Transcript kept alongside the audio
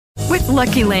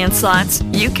Lucky Land Slots,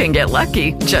 you can get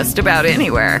lucky just about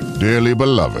anywhere. Dearly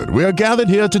beloved, we are gathered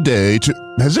here today to...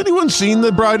 Has anyone seen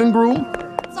the bride and groom?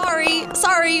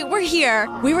 Sorry, we're here.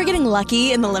 We were getting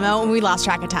lucky in the limo and we lost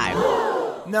track of time.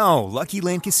 No, Lucky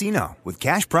Land Casino, with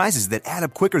cash prizes that add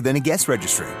up quicker than a guest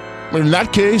registry. In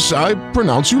that case, I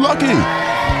pronounce you lucky.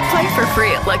 Play for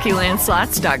free at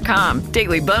LuckyLandSlots.com.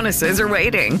 Daily bonuses are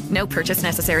waiting. No purchase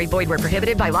necessary. Void where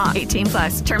prohibited by law.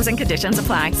 18+. Terms and conditions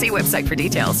apply. See website for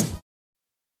details.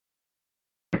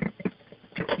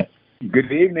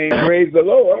 Good evening. Praise the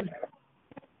Lord.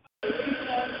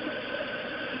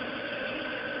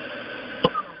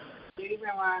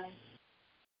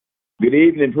 Good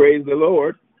evening. Praise the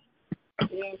Lord.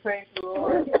 Praise the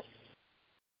Lord.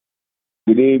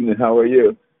 Good evening. How are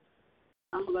you?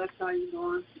 I'm blessed. How you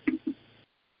doing?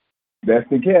 That's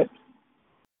the catch.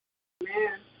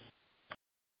 Man.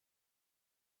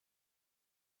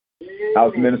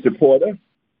 House Minister Porter.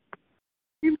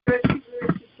 You good,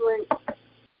 sleep.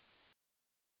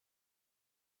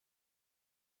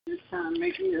 Just trying to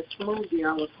make me a smoothie.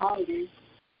 I was hungry.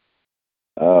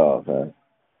 Oh, okay.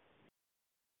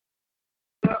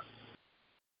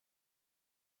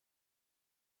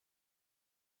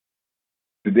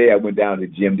 Today I went down to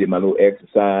the gym, did my little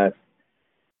exercise,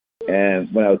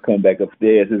 and when I was coming back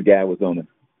upstairs, this guy was on the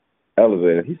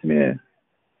elevator. He said, "Man,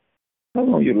 how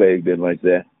long your leg been like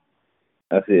that?"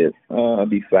 I said, "I'll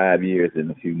be 5 years in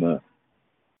a few months."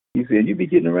 He said, "You be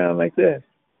getting around like that?"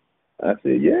 I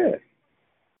said, "Yeah."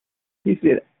 He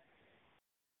said,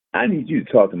 "I need you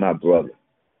to talk to my brother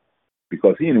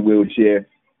because he's in a wheelchair,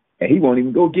 and he won't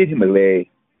even go get him a leg.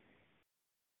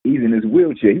 He's in his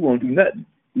wheelchair. He won't do nothing.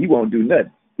 He won't do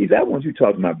nothing." He said, "I want you to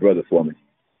talk to my brother for me."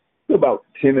 So about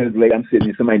 10 minutes later, I'm sitting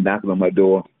there, somebody knocking on my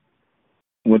door.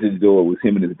 Went to the door, it was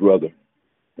him and his brother.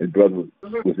 His brother was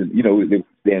they were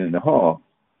standing in the hall.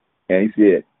 And he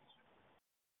said,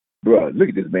 "Bro, look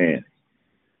at this man.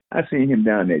 I seen him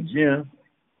down at gym.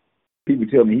 People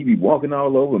tell me he be walking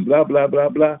all over and blah, blah, blah,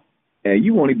 blah. And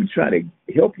you won't even try to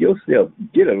help yourself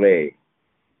get a leg."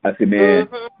 I said, "Man,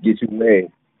 get you a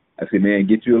leg." I said, "Man,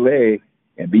 get you a leg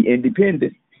and be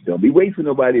independent. Don't be waiting for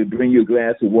nobody to bring you a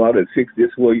glass of water and fix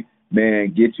this for you.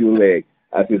 Man, get you a leg."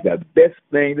 I said, "It's the best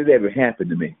thing that ever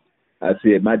happened to me." I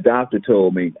said, "My doctor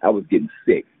told me I was getting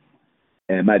sick.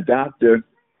 And my doctor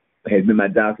had been my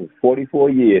doctor for 44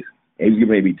 years, and he was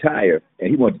getting ready to retire, and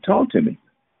he wanted to talk to me.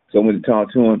 So I went to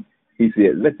talk to him. He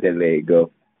said, 'Let that leg go.'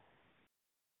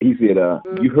 He said,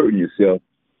 you hurting yourself."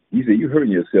 He said, "You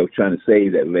hurting yourself trying to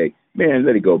save that leg. Man,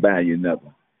 let it go, buy you another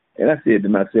one." And I said to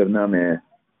myself, "No, man,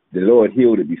 the Lord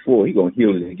healed it before. He's going to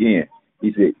heal it again."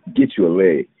 He said, "Get you a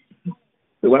leg."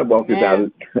 So when I walked out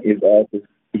of his office,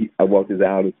 I walked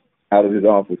out of his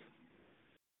office.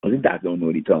 Well, this doctor don't know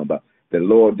what he's talking about. The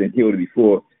Lord done healed it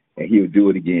before, and he'll do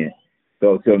it again. So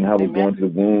I was telling him how I was going to the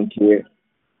wound care.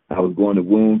 I was going to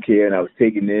wound care, and I was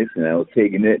taking this, and I was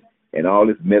taking it, and all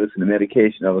this medicine and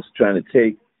medication I was trying to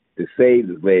take to save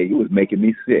this leg. It was making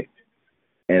me sick.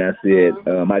 And I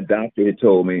said, my doctor had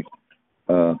told me,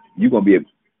 "You're going to be a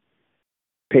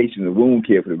patient of wound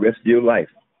care for the rest of your life.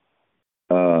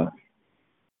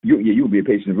 You'll be a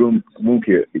patient of wound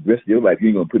care the rest of your life. You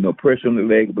ain't going to put no pressure on the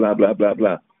leg, blah, blah, blah,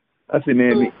 blah." I said,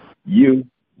 "Man, you,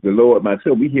 the Lord,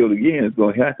 myself, we healed again. It's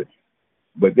going to happen."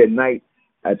 But that night,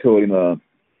 I told him,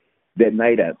 that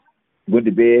night I went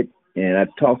to bed, and I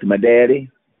talked to my daddy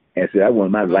and said, "I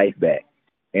want my life back."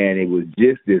 And it was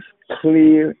just as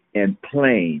clear and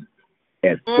plain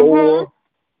at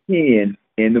 4:10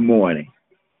 in the morning.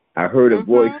 I heard a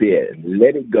voice say,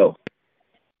 "Let it go."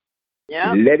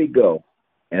 Yeah. Let it go.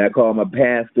 And I called my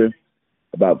pastor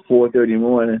about 4:30 in the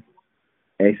morning,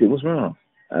 and he said, "What's wrong?"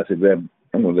 I said, "Well,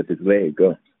 I'm going to let this leg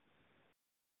go."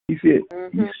 He said,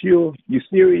 "You sure? You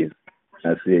serious?"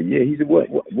 I said, "Yeah." He said,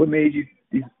 What made you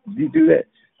do that?"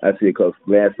 I said, "Because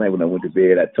last night when I went to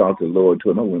bed, I talked to the Lord and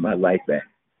told him I want my life back."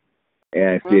 And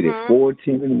I said, at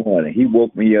 4:10 in the morning, he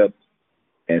woke me up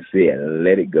and said,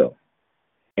 "Let it go."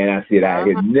 And I said, I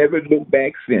had never looked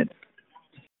back since.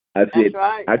 I said,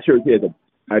 our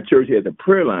church has a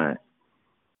prayer line.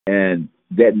 And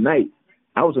that night,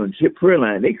 I was on the prayer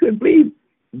line. They couldn't believe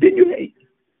it. "Didn't you hate?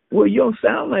 Well, you don't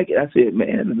sound like it." I said,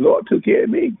 "Man, the Lord took care of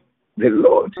me. The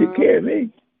Lord took care of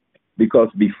me."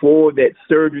 Because before that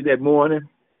surgery that morning,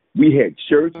 we had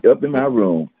church up in my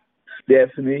room.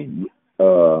 Stephanie,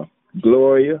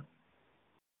 Gloria,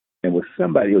 and with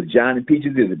somebody else, John and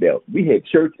Peaches Isabel. We had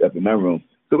church up in my room.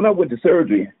 So when I went to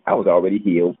surgery, I was already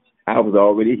healed. I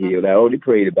already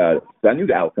prayed about it. So I knew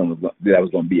the outcome was that I was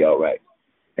going to be all right.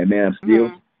 And man,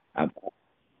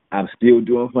 I'm still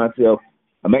doing for myself.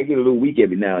 I might get a little weak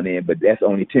every now and then, but that's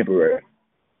only temporary.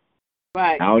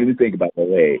 Right. I don't even think about the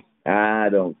leg. I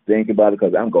don't think about it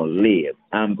because I'm gonna live.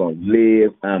 I'm gonna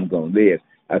live. I'm gonna live.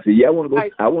 I said, yeah, I want to go.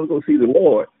 Right. I want to go see the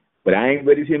Lord, but I ain't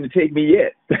ready for Him to take me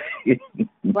yet.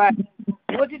 Right.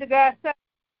 What did the guy say?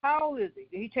 How old is he?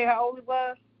 Did he tell you how old he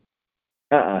was?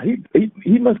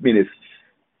 He must be in his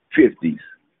 50s.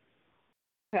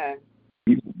 Okay.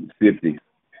 He's in his 50s.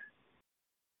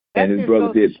 And his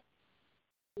brother did.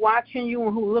 Watching you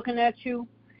and who looking at you,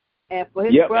 and for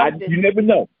his Yep, brother. you never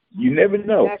know. You never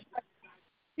know. That's right.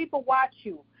 People watch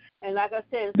you, and like I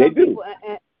said, They some do. people.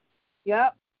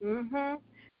 Yep.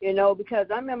 You know, because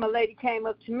I remember a lady came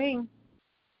up to me,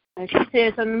 and she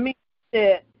said something to me. She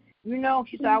said, you know,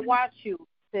 she said, I watch you.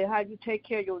 She said, how you take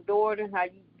care of your daughter, and how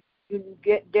you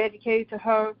get dedicated to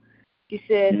her. She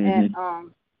said,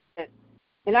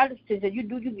 and I just said, you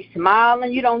be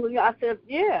smiling, you don't. I said,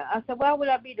 yeah. I said, why would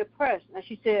I be depressed? And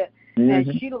she said, and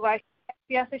she looked like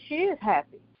happy. I said, she is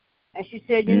happy. And she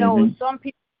said, you know, some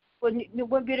people wouldn't be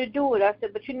able to do it. I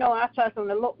said, but you know, I tried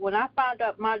something. Look, when I found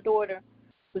out my daughter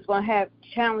was going to have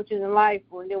challenges in life,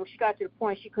 and then when she got to the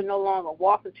point she could no longer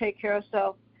walk and take care of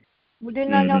herself, well, then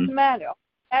nothing else matter. All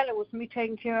that mattered was me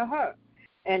taking care of her.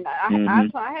 And I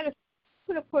had to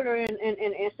could have put her in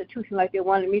an institution like they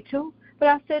wanted me to, but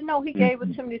I said no. He gave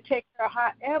it to me to take care of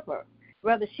her however,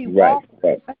 whether she walked.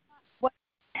 Right.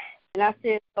 And I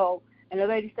said so. And the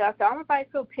lady said, I said, I don't know if I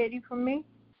feel pity for me.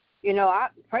 You know, I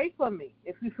pray for me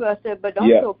if you feel. I said, but don't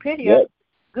feel pity. Yep.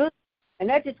 Good. And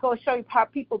that just goes to show you how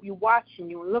people be watching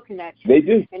you and looking at you. They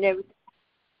do. And everything.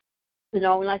 You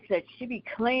know, and like I said, she be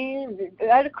clean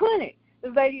at a clinic.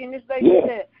 This lady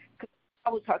said, I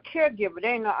was her caregiver.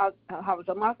 They didn't know I was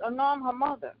her mother. No, I'm her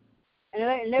mother.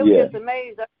 And they were just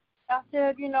amazed. I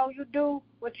said, you know, you do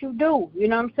what you do. You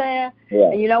know what I'm saying?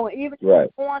 Right. And, you know, even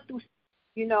going through,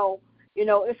 you know,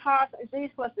 it's hard. It's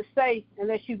easy for us to say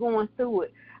unless you're going through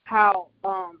it. How,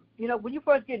 you know, when you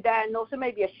first get diagnosed, it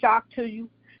may be a shock to you.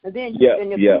 And then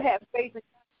you have faith in God,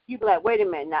 you be like, wait a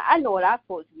minute, now I know what I'm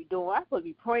supposed to be doing. I'm supposed to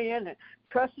be praying and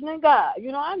trusting in God.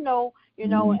 You know, I know, you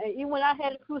know, and even when I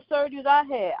had a few surgeries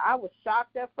I was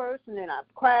shocked at first, and then I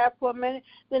cried for a minute,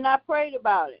 then I prayed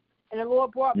about it. And the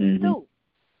Lord brought me through.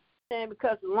 And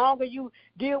because the longer you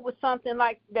deal with something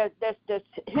like that's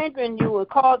hindering you and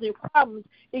causing problems,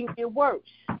 it can get worse.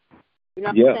 You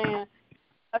know what I'm saying?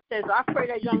 I said, so I pray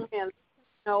that young man,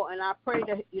 you know, and I pray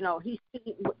that, you know, he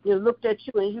looked at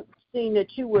you and you seen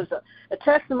that you was a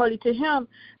testimony to him,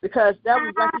 because that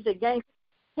was, like you said, gain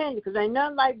independence, because ain't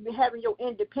nothing like having your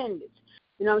independence.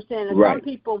 You know what I'm saying? And some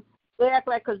people, they act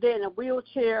like because they're in a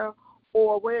wheelchair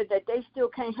or where that they still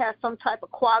can't have some type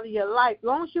of quality of life. As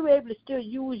long as you're able to still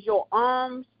use your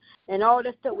arms and all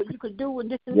that stuff, what you could do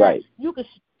and this and that, you can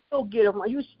still get them.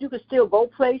 You can still go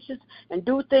places and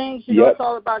do things. You know, it's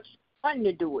all about you wanting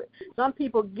to do it. Some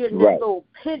people get in this little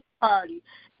pity party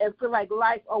and feel like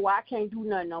life, oh, I can't do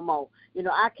nothing no more. You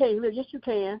know, I can't live. Yes, you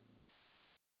can.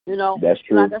 You know, that's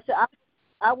true. Like I said,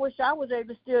 I wish I was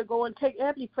able to still go and take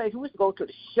every place. We used to go to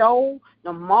the show,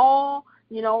 the mall,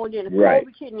 you know, and then the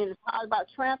Kobe Kid, and then it's all about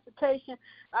transportation.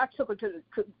 I took her to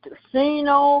the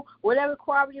casino, whatever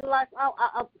quality of life.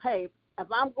 Hey, if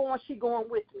I'm going, she going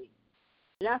with me.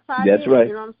 And that's how it is, you know what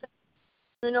I'm saying?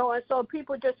 You know, and so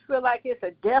people just feel like it's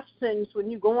a death sentence when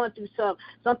you're going through something.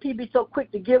 Some people be so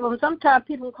quick to give them. Sometimes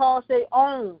people call their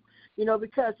own, you know,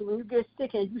 because when you get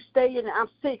sick and you stay in, I'm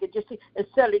sick, and just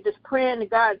instead of just praying to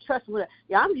God and trusting with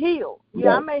it, I'm healed.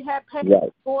 Yeah, I may have pain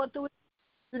going through it.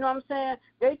 You know what I'm saying?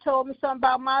 They told me something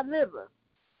about my liver,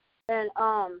 and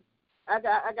I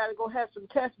got to go have some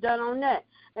tests done on that.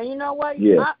 And you know what?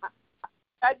 Yeah.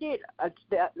 I did. I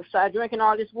started drinking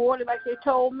all this water like they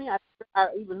told me. I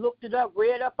even looked it up,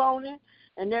 read up on it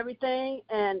and everything.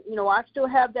 And, you know, I still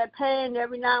have that pain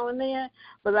every now and then.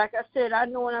 But like I said, I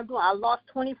know what I'm doing. I lost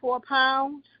 24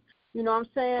 pounds. You know what I'm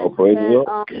saying? Oh, praise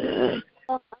the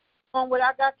Lord. On what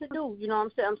I got to do. You know what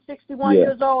I'm saying? I'm 61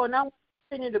 years old, and I want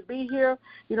to continue to be here.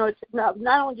 You know, it's not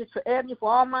only just for Ebony,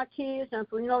 for all my kids, and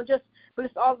for, you know, but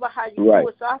it's all about how you do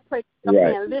it. So I pray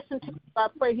and listen to you. I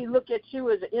pray he look at you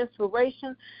as an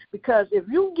inspiration, because if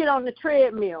you get on the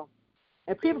treadmill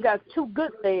and people got two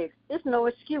good legs, it's no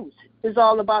excuse. It's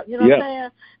all about, you know what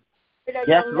I'm saying?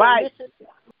 That's right. Listen,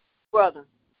 brother.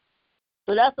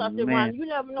 So that's what I said, Ron, you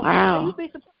never know. Wow. You be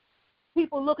surprised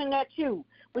people looking at you.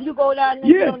 When you go down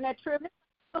there on that treadmill,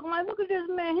 like, look at this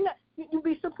man. You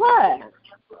be surprised.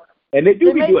 And they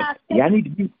do be doing I need to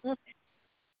be.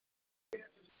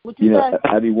 You know,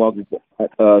 I be walking.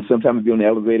 Sometimes be on the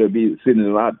elevator, be sitting in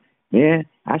the lot. Man,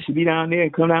 I should be down there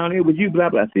and come down there with you. Blah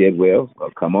blah. I said, well,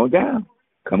 come on down,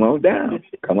 come on down,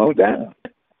 come on down.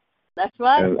 That's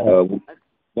right.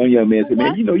 One young man said,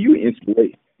 man, you know, you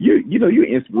you're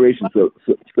inspiration to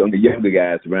some of the younger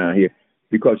guys around here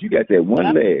because you got that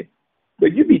one leg,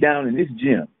 but you be down in this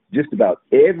gym just about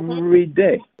every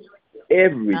day,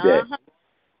 every day.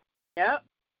 Yep.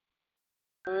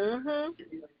 And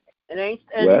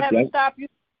haven't stopped you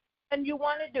and you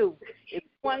want to do. If you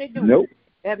want to do. Nope.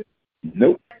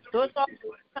 Nope. So it's all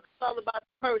about the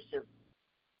person.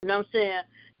 You know what I'm saying?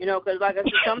 You know, because like I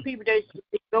said, some people, they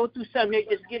go through something, they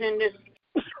just get in this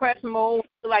depressed mode,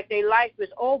 like their life is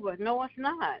over. No, it's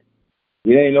not.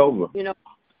 It ain't over. You know,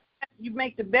 you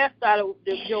make the best out of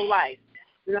your life.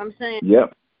 You know what I'm saying?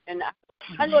 Yep. And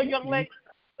I know a young lady,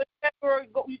 but that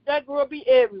girl be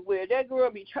everywhere. That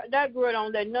girl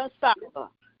don't let nothing stop her.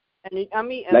 And I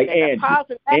mean, like Angie.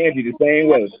 Angie the same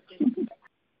way.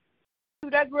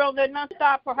 That girl let nothing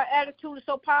stop her. Her attitude is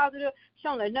so positive. She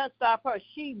don't let nothing stop her.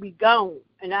 She be gone.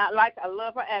 And I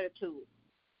love her attitude.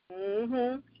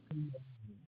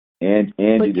 And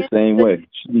Angie the same way.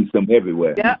 She needs some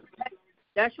everywhere. Yeah,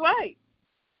 that's right.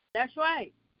 That's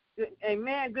right.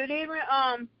 Amen. Good evening,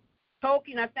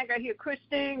 Tolkien. I think I hear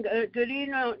Christine. Good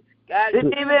evening, guys. Good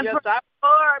evening, praise the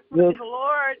Lord.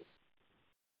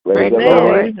 Praise the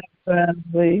Lord.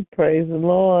 Praise the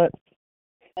Lord.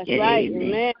 That's right.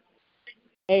 Amen.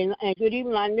 And good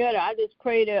evening, Lynetta. I just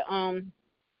pray that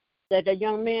the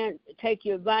young man take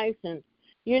your advice and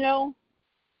you know,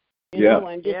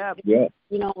 and just you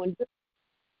know, and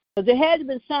because there had to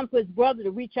been something for his brother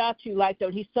to reach out to you like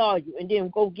that. He saw you and then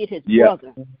go get his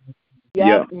brother.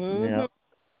 Yeah.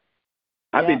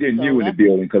 I think they're new in the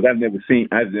building because I've never seen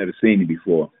him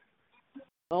before.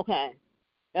 Okay,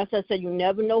 that's what I said. You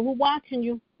never know who's watching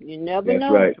you. You never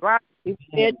know. That's right. You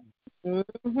said,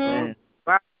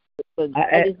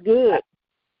 that is good.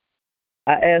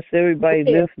 I ask everybody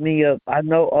to lift me up. I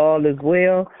know all is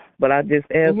well, but I just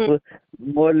ask for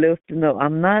more lifting up.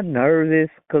 I'm not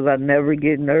nervous because I never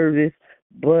get nervous,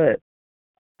 but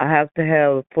I have to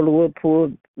have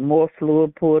more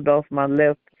fluid pulled off my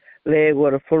left leg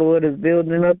where the fluid is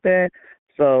building up there.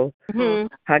 So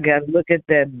I got to look at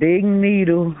that big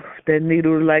needle. That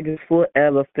needle like it's for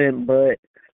elephant, but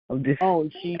I'm just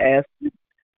asking.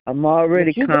 I'm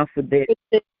already confident.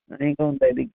 I ain't going to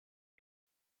let it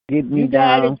get me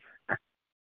down. Got it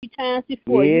 3 times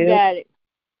before. You got it.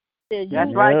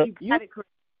 That's right. You got it, Chris.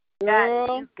 You got it.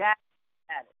 I got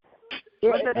it.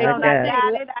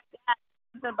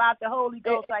 Something about the Holy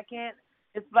Ghost I can't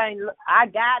explain. I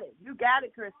got it. You got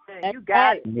it, Christine. You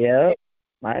got it. Yep.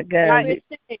 I got it.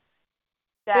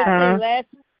 Last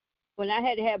week when I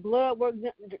had to have blood work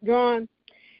drawn,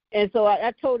 and so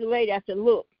I told the lady, I said,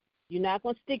 look, you're not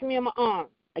going to stick me in my arm.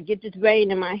 I get this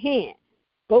vein in my hand.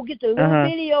 Go get the little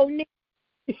bitty old needle.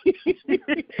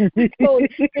 Go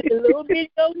get the little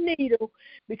bitty old needle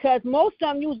because most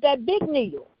of them use that big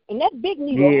needle. And that big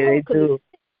needle hurt.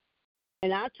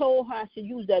 And I told her, I said,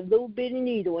 use that little bitty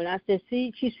needle. And I said,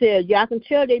 see, she said, yeah, I can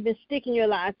tell they've been sticking your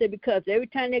line. I said, because every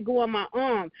time they go on my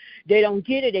arm, they don't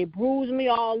get it. They bruise me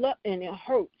all up and it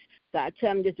hurts. So I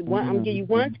tell them, I'm going to give you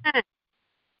one time.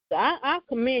 So I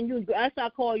commend you. That's why I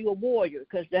call you a warrior,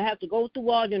 because they have to go through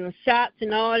all the shots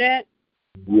and all that.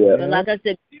 Yeah. And like I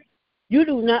said, you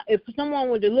do not. If someone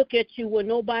were to look at you, would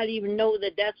nobody even know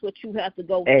that that's what you have to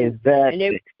go through?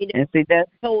 Exactly. And see that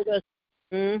told us.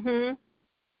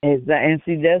 Exactly. And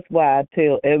see that's why I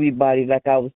tell everybody. Like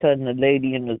I was telling the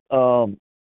lady in the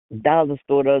dollar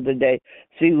store the other day,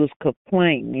 she was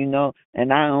complaining, you know,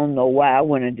 and I don't know why. I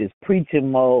went in just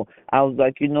preaching mode. I was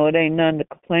like, you know, it ain't nothing to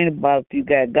complain about if you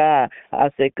got God.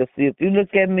 I said, because see, if you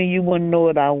look at me, you wouldn't know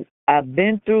what I've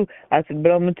been through. I said,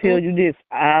 but I'm going to tell you this.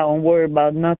 I don't worry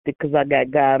about nothing because I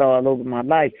got God all over my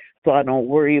life, so I don't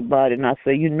worry about it. And I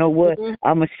said, you know what?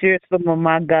 I'm going to share some of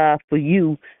my God for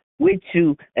you, with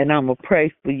you, and I'm going to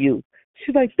pray for you.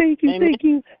 She's like, thank you, thank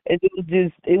you. And it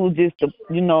was just,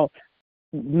 you know,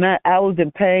 I was in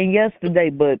pain yesterday,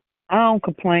 but I don't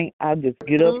complain. I just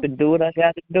get up and do what I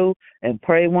got to do and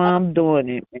pray while I'm doing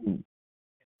it and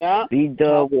be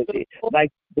done with it.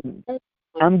 Like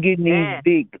I'm getting these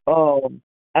big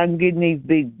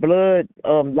blood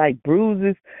like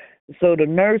bruises. So the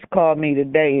nurse called me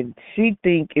today and she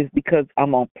think it's because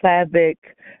I'm on Plavix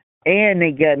and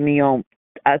they got me on.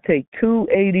 I take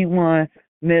 281,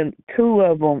 2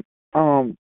 of them.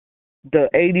 The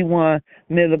 81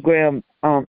 milligram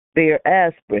their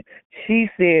aspirin. She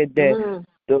said that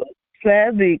the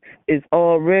Plavix is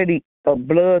already a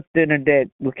blood thinner that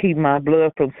will keep my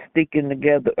blood from sticking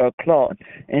together or clotting.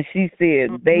 And she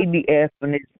said baby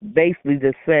aspirin is basically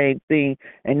the same thing,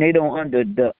 and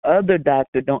the other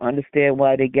doctor don't understand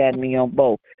why they got me on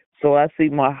both. So I see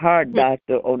my heart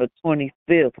doctor on the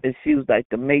 25th, and she was like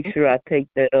to make sure I take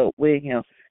that up with him.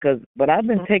 but I've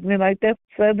been taking it like that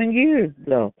for 7 years,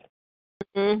 though.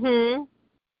 Mhm.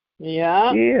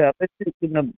 Yeah. Yeah, I've been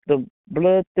taking the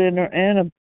blood thinner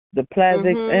and the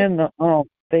Plavix and the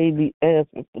baby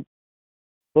acid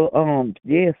for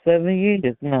 7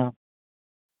 years now.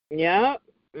 Yeah.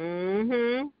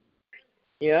 Mhm.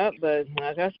 Yeah, but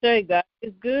like I say, God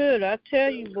is good. I tell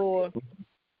you, boy.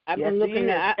 I've been looking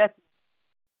at.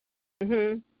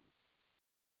 Mhm.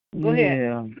 Go ahead.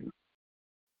 Yeah.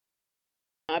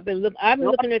 I've been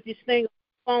looking at this thing on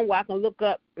the phone where I can look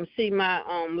up and see my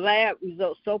lab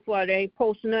results. So far, they ain't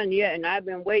posting nothing yet, and I've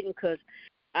been waiting because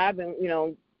I've been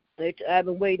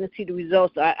waiting to see the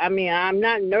results. I mean, I'm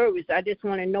not nervous. I just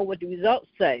want to know what the results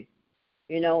say,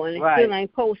 and it still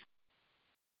ain't posted.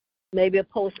 Maybe a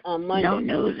post on Monday. No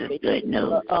news is good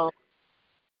news.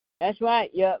 That's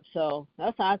right. Yep. So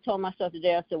that's how I told myself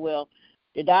today. I said, well,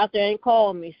 the doctor ain't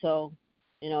called me, so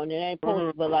it ain't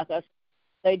posted. But like I said,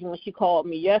 lady, when she called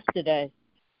me yesterday,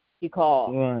 she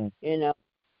called. Right.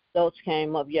 Those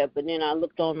came up yet, but then I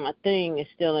looked on my thing,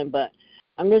 it's still in. But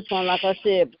I'm just going, like I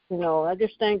said, I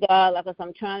just thank God. Like I said,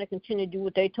 I'm trying to continue to do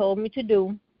what they told me to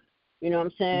do. You know what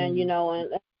I'm saying?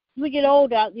 And as we get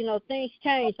older, things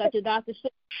change. Like the doctor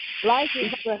said, life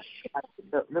is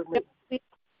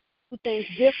do things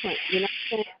different. You know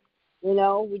what I'm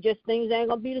saying? We just things ain't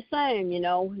gonna be the same. We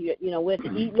have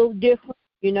to eat a little different.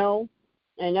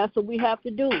 And that's what we have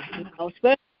to do.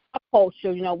 Especially our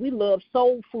culture. We love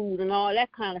soul food and all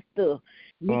that kind of stuff.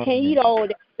 We can't eat all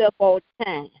that stuff all the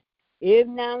time.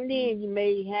 Every now and then you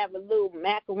may have a little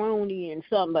macaroni and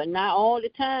something, but not all the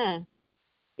time.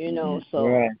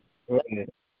 So. Right.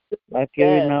 Like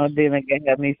every now and then I can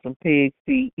have me some pig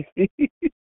feet.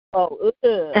 I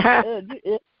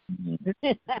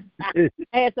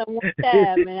had some one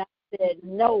time and I said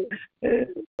no.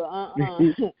 But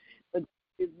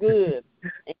it's good.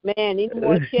 And man, any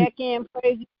more check-in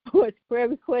prayer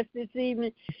requests this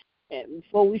evening? And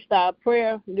before we start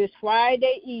prayer this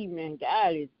Friday evening,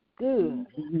 God is good.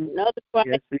 Another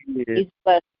Friday. Yes, he is.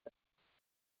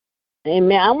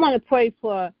 Amen. I want to pray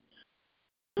for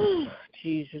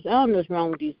Jesus. I don't know what's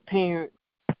wrong with these parents.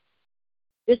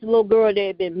 This little girl they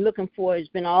had been looking for has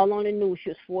been all on the news. She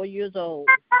was 4 years old.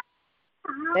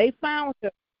 They found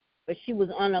her, but she was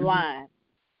unalive.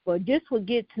 But this what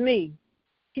gets me.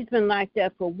 She's been like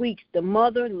that for weeks. The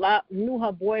mother knew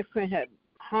her boyfriend had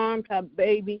harmed her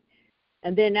baby,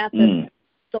 and then after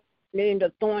they ended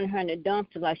up throwing her in the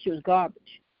dumpster like she was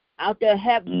garbage. Out there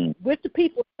with the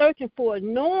people searching for her,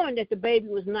 knowing that the baby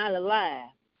was not alive.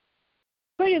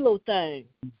 Pretty little thing.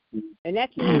 And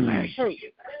that can hurt. And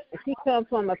she comes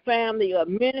from a family of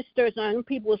ministers, and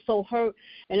people were so hurt.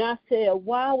 And I said,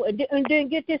 wow. And then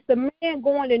get this, the man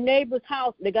going to the neighbor's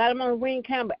house, they got him on a ring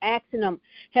camera, asking them,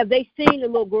 have they seen the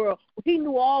little girl? He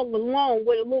knew all along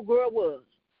where the little girl was.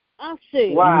 I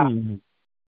said, wow.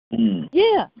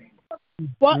 Yeah.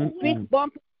 Big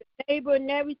bump the neighbor and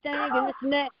everything, and this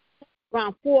and that.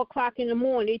 Around 4 o'clock in the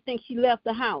morning, they think she left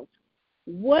the house.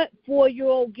 What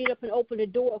 4-year-old get up and open the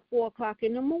door at 4 o'clock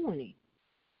in the morning?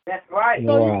 That's right.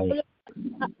 So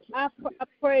I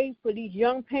pray for these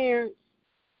young parents.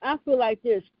 I feel like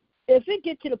this. If it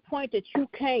get to the point that you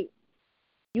can't,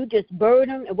 you just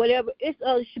burden and whatever, it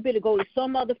should be to go to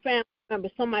some other family member.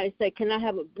 Somebody say, can I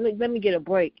have let me get a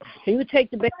break. Can you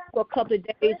take the baby for a couple of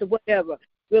days or whatever?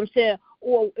 You know what I'm saying?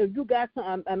 Or if you got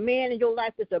a man in your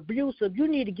life that's abusive, you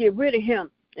need to get rid of him.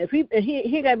 If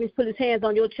he got to put his hands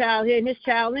on your child here and his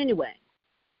child anyway.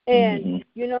 And,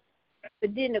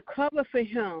 but then the cover for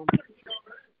him,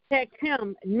 protect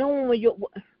him, knowing when you're.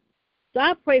 So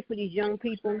I pray for these young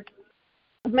people.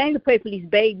 I mainly pray for these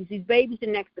babies. These babies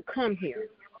are next to come here.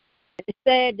 It's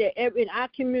sad that in our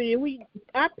community,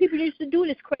 our people used to do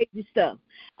this crazy stuff.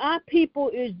 Our people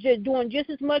is just doing just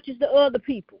as much as the other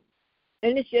people.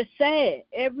 And it's just sad.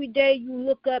 Every day you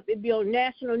look up, it be on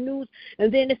national news,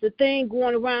 and then it's a thing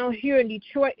going around here in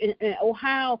Detroit and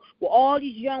Ohio where all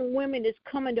these young women is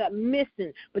coming up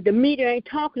missing, but the media ain't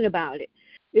talking about it.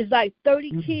 It's like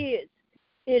 30 kids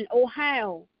in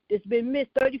Ohio that's been missed,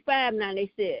 35 now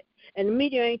they said, and the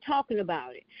media ain't talking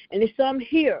about it. And there's some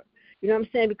here, you know what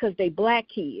I'm saying, because they black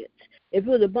kids. If it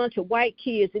was a bunch of white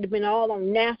kids, it would have been all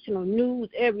on national news,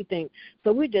 everything.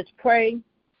 So we just pray.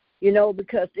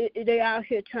 Because they out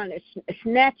here trying to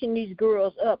snatching these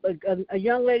girls up. A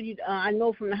young lady I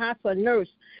know from the hospital, nurse,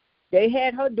 they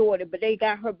had her daughter, but they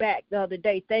got her back the other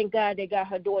day. Thank God they got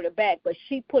her daughter back. But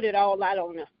she put it all out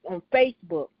on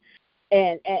Facebook,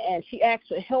 and she asked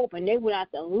for help, and they went out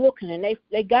there looking, and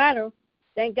they got her.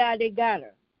 Thank God they got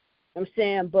her. I'm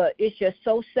saying, but it's just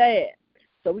so sad.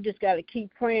 So we just got to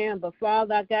keep praying. But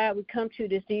Father, our God, we come to you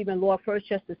this evening, Lord, first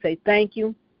just to say thank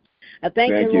you. I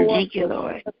thank you, Lord. Thank you,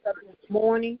 Lord. This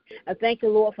morning. I thank you,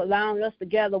 Lord, for allowing us to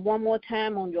gather one more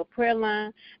time on your prayer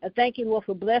line. I thank you, Lord,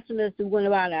 for blessing us to win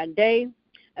about our day.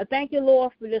 I thank you,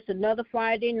 Lord, for this another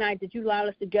Friday night that you allowed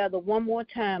us together one more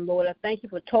time, Lord. I thank you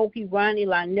for Toki, Ronnie,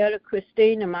 Lynetta,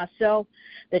 Christine, and myself,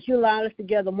 that you allowed us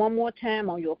together one more time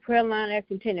on your prayer line. I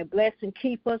continue to bless and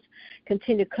keep us.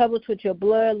 Continue to cover us with your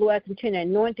blood, Lord. I continue to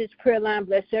anoint this prayer line.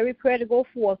 Bless every prayer to go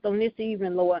forth on this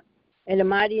evening, Lord. In the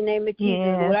mighty name of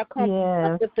Jesus, Lord, I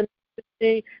come.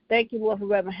 Thank you, Lord, for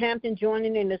Reverend Hampton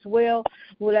joining in as well.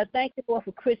 Lord, I thank you, Lord,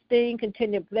 for Christine.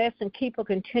 Continue to bless and keep her.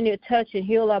 Continue to touch and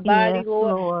heal her body,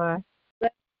 Lord.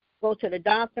 Go to the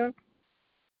doctor,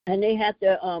 and they have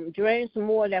to drain some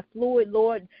more of that fluid,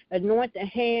 Lord. Anoint the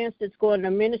hands that's going to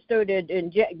administer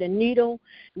inject the needle.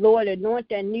 Lord, anoint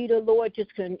that needle, Lord.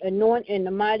 Just anoint in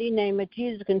the mighty name of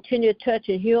Jesus. Continue to touch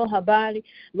and heal her body.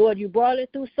 Lord, you brought her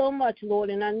through so much,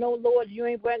 Lord, and I know, Lord, you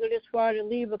ain't bring her this far to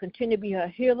leave her. Continue to be her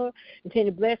healer.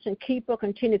 Continue to bless and keep her.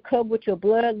 Continue to cover with your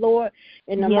blood, Lord,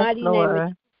 in the mighty name of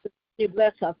Jesus.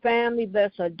 Bless her family,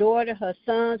 bless her daughter, her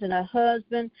sons, and her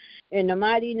husband, in the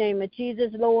mighty name of Jesus,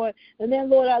 Lord. And then,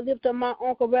 Lord, I lift up my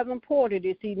Uncle Reverend Porter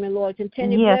this evening, Lord.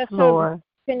 Continue to bless Lord.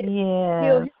 Him.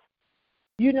 Heal him.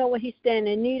 You know what he's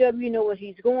standing in need of. You know what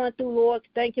he's going through, Lord.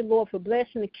 Thank you, Lord, for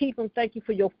blessing and keep him. Thank you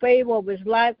for your favor of his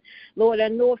life. Lord, I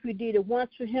know if you did it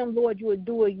once for him, Lord, you would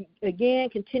do it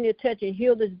again. Continue to touch and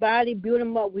heal his body, build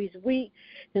him up where he's weak.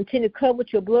 Continue to cover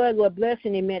with your blood, Lord. Bless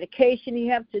any medication he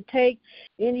has to take,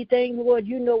 anything, Lord.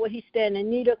 You know what he's standing in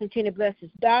need of. Continue to bless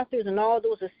his doctors and all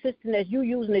those assistants that you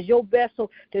using as your vessel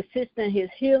to assist in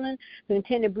his healing.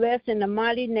 Continue to bless in the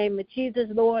mighty name of Jesus,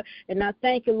 Lord. And I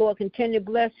thank you, Lord. Continue to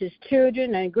bless his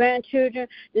children and grandchildren.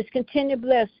 Just continue to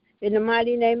bless in the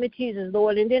mighty name of Jesus,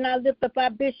 Lord. And then I lift up our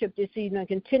bishop this evening.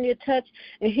 Continue to touch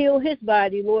and heal his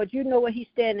body, Lord. You know what he's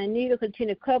standing in need of.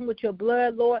 Continue to cover with your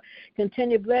blood, Lord.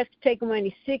 Continue to bless, take him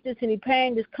any sickness, any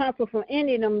pain, discomfort from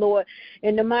any of them, Lord.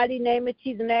 In the mighty name of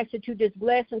Jesus, and I ask that you just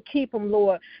bless and keep him,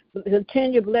 Lord.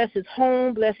 Continue to bless his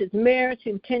home, bless his marriage,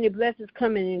 continue to bless his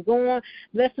coming and going.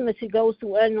 Bless him as he goes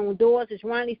through unknown doors. As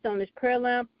Ronnie's on his prayer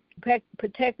line,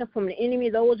 protect him from the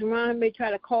enemy. Those around him may try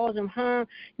to cause him harm.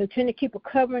 Continue to keep a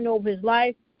covering over his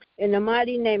life. In the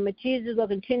mighty name of Jesus,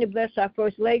 Lord, continue to bless our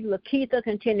First Lady, Lakeitha.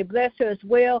 Continue to bless her as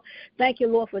well. Thank you,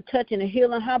 Lord, for touching and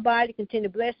healing her body. Continue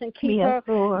to bless and keep her.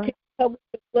 Continue to cover with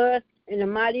the blood. In the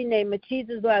mighty name of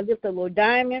Jesus, Lord, I lift up Lord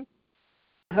Diamond,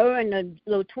 her and the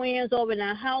little twins over in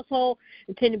our household.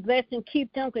 Continue to bless and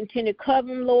keep them. Continue to cover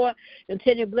them, Lord.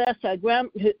 Continue to bless her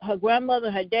grandmother,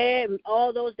 her dad, and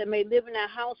all those that may live in our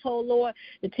household, Lord.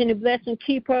 Continue to bless and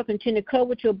keep her. Continue to cover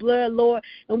with your blood, Lord.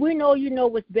 And we know you know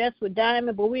what's best for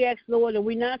Diamond, but we ask, Lord, and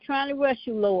we're not trying to rush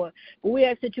you, Lord, but we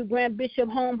ask that you grant Bishop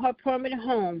home her permanent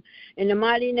home. In the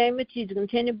mighty name of Jesus,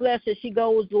 continue to bless her as she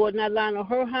goes, Lord, not allowing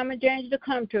her harm and danger to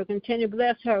come to her. Continue to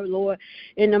bless her, Lord.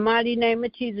 In the mighty name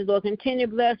of Jesus, Lord, continue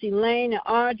to bless Elaine and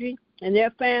Audrey and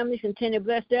their families. Continue to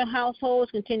bless their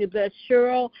households. Continue to bless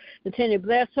Cheryl. Continue to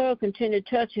bless her. Continue to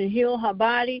touch and heal her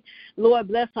body. Lord,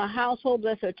 bless her household.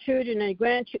 Bless her children and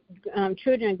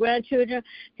grandchildren.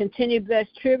 Continue to bless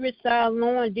Trivett, Sal,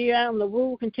 Lauren, Dion,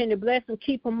 LaRue. Continue to bless and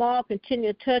keep them all.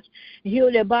 Continue to touch and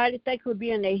heal their body. Thank you for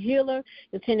being their healer.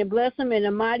 Continue to bless them in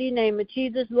the mighty name of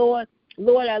Jesus, Lord.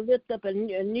 Lord, I lift up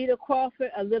Anita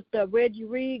Crawford. I lift up Reggie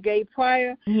Reed, Gabe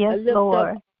Pryor. Yes, I lift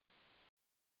Lord. up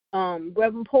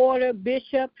Reverend Porter,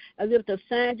 Bishop. I lift up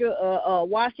Sandra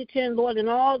Washington, Lord, and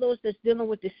all those that's dealing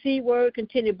with the C word.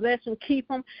 Continue to bless and keep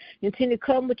them. Continue to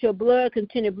come with your blood.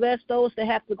 Continue to bless those that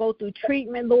have to go through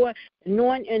treatment, Lord.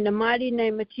 Anoint in the mighty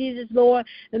name of Jesus, Lord.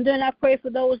 And then I pray for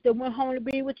those that went home to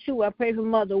be with you. I pray for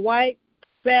Mother White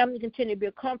family. Continue to be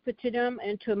a comfort to them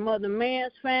and to Mother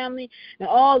Man's family and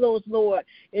all those, Lord,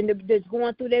 that's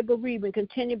going through their bereavement.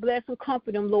 Continue to bless and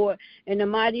comfort them, Lord. In the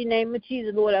mighty name of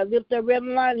Jesus, Lord, I lift up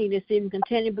Reverend Lonnie this evening.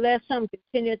 Continue to bless him.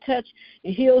 Continue to touch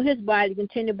and heal his body.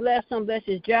 Continue to bless him. Bless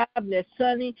his job. Bless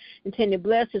Sonny. Continue to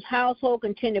bless his household.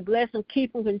 Continue to bless and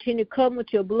keep him. Continue to cover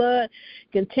with your blood.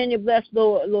 Continue to bless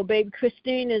little baby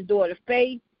Christine, his daughter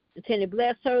Faith. Continue to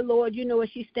bless her, Lord. You know what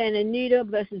she's standing in need of.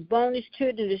 Bless his bonus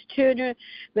children, his children.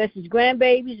 Bless his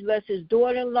grandbabies. Bless his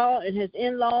daughter-in-law and his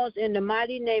in-laws. In the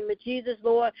mighty name of Jesus,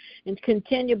 Lord. And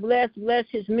continue to bless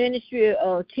his ministry,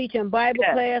 teaching Bible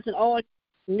class and all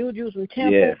New Jerusalem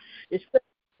Temple,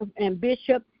 and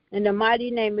Bishop. In the mighty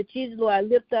name of Jesus, Lord, I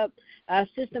lift up our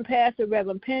assistant pastor,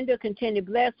 Reverend Pender. Continue to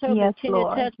bless her. Yes, continue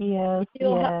Lord. to touch yes.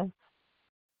 her.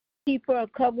 keep her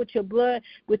covered with your blood.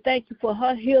 We thank you for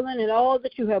her healing and all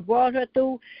that you have brought her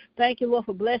through. Thank you, Lord,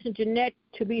 for blessing Jeanette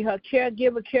to be her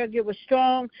caregiver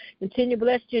strong. Continue to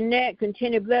bless Jeanette.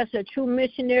 Continue to bless her true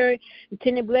missionary.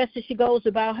 Continue to bless as she goes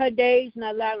about her days,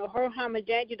 not allowing her harm and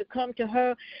danger to come to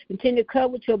her. Continue to cover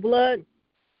with your blood.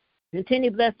 Continue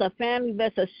to bless her family,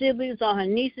 bless her siblings, all her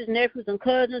nieces, nephews, and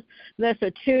cousins. Bless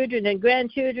her children and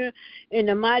grandchildren. In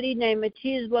the mighty name of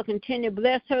Jesus, Lord, continue to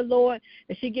bless her, Lord,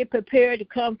 as she get prepared to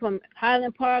come from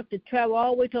Highland Park to travel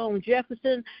all the way to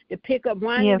Jefferson to pick up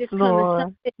Ronnie this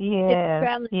coming Sunday.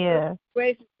 Yes.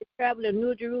 Grace to travel to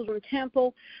New Jerusalem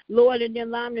Temple, Lord, and then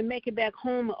allow them to make it back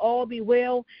home and all be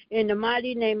well in the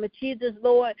mighty name of Jesus,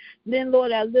 Lord. Then,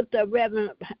 Lord, I lift up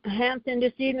Reverend Hampton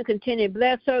this evening. Continue to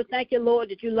bless her. Thank you, Lord,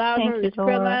 that you allowed her in this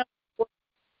prayer line.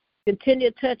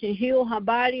 Continue to touch and heal her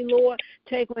body, Lord.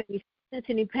 Take away any sickness,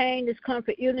 any pain,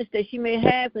 discomfort, illness that she may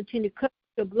have. Continue to cover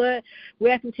her blood.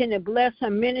 We continue to bless her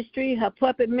ministry, her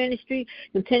puppet ministry.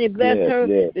 Continue to bless her.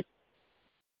 Yes.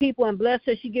 People and bless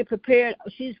her. She's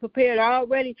prepared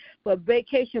already for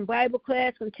vacation Bible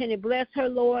class. Continue to bless her,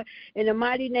 Lord, in the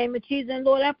mighty name of Jesus. And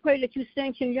Lord, I pray that you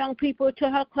sanction young people to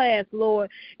her class,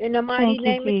 Lord, in the mighty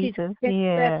name of Jesus.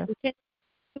 Yes.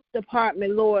 Youth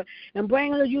department, Lord, and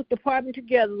bring the youth department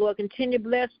together, Lord. Continue to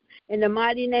bless in the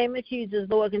mighty name of Jesus,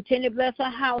 Lord. Continue to bless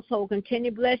her household. Continue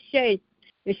to bless Shay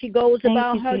as she goes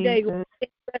about her day.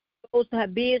 Goes to her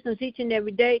business each and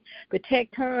every day.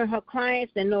 Protect her and her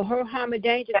clients and no hurt, harm, or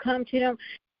danger come to them.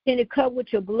 Continue to cover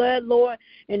with your blood, Lord,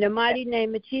 in the mighty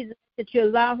name of Jesus, that you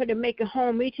allow her to make it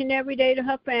home each and every day to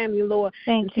her family, Lord.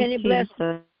 Continue to bless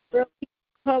her.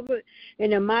 Covered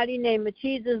in the mighty name of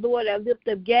Jesus, Lord. I lift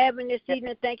up Gavin this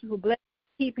evening. Thank you for blessing,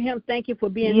 keeping him. Thank you for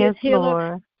being his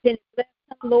healer. Bless him,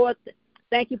 Lord.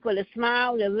 Thank you for the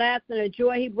smile, the laughter, and the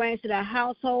joy he brings to the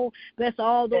household. Bless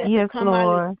all those who come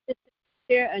out of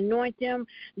there, anoint them,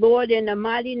 Lord, in the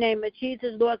mighty name of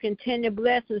Jesus, Lord. Continue to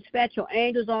bless and dispatch your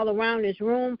angels all around this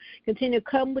room. Continue to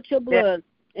come with your blood.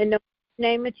 In the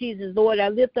name of Jesus, Lord, I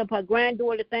lift up her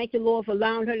granddaughter. Thank you, Lord, for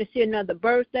allowing her to see another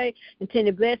birthday.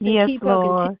 Continue to bless and keep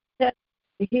her. Continue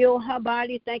to heal her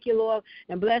body. Thank you, Lord,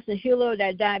 and bless and heal her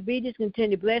that diabetes.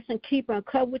 Continue to bless and keep her and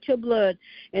cover with your blood.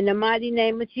 In the mighty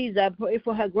name of Jesus, I pray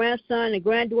for her grandson and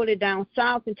granddaughter down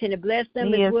south. Continue to bless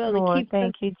them as well, Lord,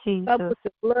 and keep them covered with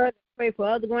the blood. I pray for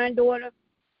other granddaughter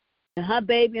and her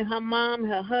baby and her mom,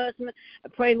 her husband. I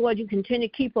pray, Lord, you continue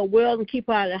to keep her well and keep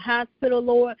her out of the hospital,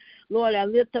 Lord. Lord, I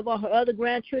lift up all her other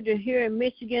grandchildren here in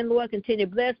Michigan, Lord. Continue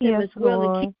to bless them as well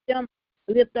and keep them.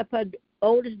 I lift up her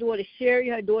oldest daughter, Sherry,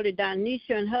 her daughter,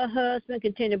 Donisha, and her husband.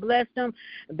 Continue to bless them.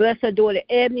 Bless her daughter,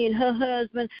 Ebony, and her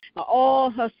husband. All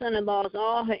her son-in-laws,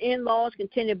 all her in-laws.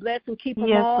 Continue to bless them, keep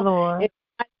them all. Lord. In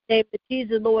the name of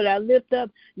Jesus, Lord, I lift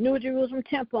up New Jerusalem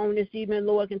Temple on this evening,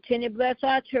 Lord. Continue to bless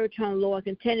our church home, Lord.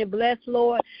 Continue to bless,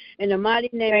 Lord, in the mighty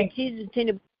name of Jesus.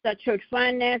 Continue to bless our church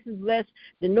finances. Bless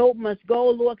the note must go,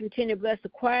 Lord. Continue to bless the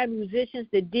choir musicians,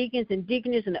 the deacons and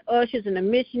deaconess, and the ushers and the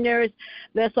missionaries.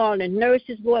 Bless all the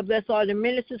nurses, Lord. Bless all the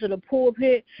ministers of the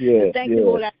pulpit. Thank you,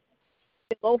 Lord. I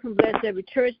open, bless every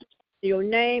church. Your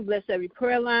name, bless every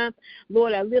prayer line.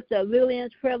 Lord, I lift up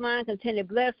Lillian's prayer line. Continue to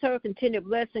bless her. Continue to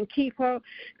bless and keep her.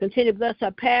 Continue to bless her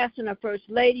pastor and her first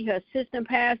lady, her assistant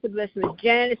pastor. Bless Miss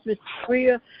Janice, Miss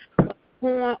Maria,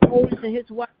 Horn, Otis, and his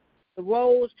wife,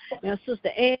 Rose, and her sister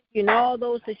Angie, and all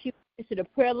those that she brings to the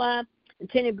prayer line.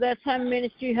 Continue to bless her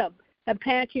ministry, her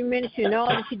pantry ministry, and all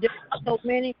that she does for so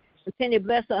many. Continue to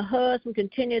bless her husband.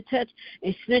 Continue to touch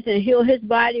and strengthen and heal his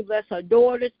body. Bless her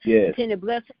daughters. Continue to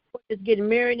bless her daughters getting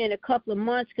married in a couple of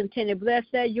months. Continue to bless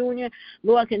that union.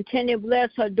 Lord, continue to bless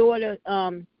her daughter,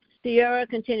 Sierra.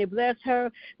 Continue to bless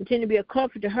her. Continue to be a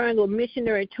comfort to her and little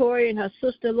missionary Tori and her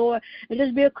sister, Lord. And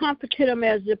just be a comfort to them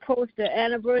as they approach the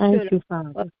anniversary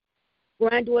of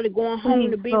granddaughter going home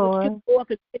to be with you, Lord.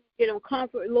 Continue to get them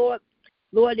comfort, Lord.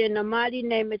 Lord, in the mighty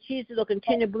name of Jesus, Lord,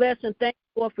 continue to bless and thank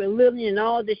you, Lord, for Lillian and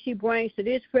all that she brings to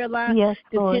this prayer line. Yes,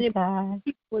 continue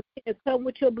to come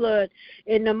with your blood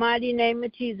in the mighty name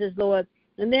of Jesus, Lord.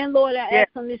 And then, Lord, I ask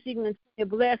on this evening to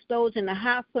bless those in the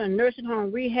hospital, nursing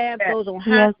home, rehab, those on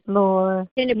hospital. Yes, Lord.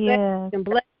 Continue to bless and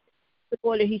bless.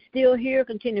 Lord, that he's still here.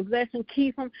 Continue to bless and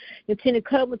keep him. Continue to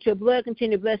cover with your blood.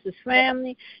 Continue to bless his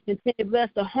family. Continue to bless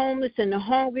the homeless and the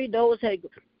hungry, those that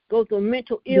go through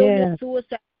mental illness,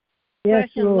 suicide,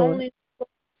 depression, loneliness.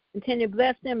 Continue to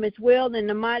bless them as well in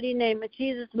the mighty name of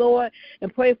Jesus, Lord.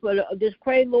 And pray for this,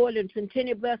 Lord, and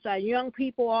continue to bless our young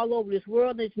people all over this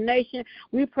world, this nation.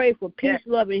 We pray for peace,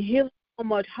 love, and healing. So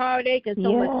much heartache and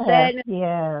so much sadness.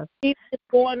 Keep this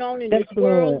going on in this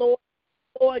world, Lord.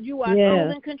 Lord, you are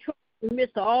still in control. in the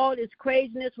midst of all this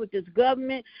craziness with this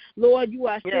government. Lord, you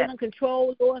are still in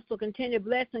control, Lord, so continue to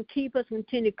bless and keep us,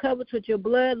 continue to cover us with your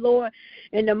blood, Lord,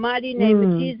 in the mighty name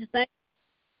of Jesus. Thank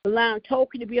you for allowing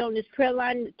Toki to be on this prayer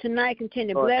line tonight.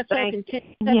 Continue to bless her.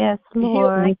 Continue yes,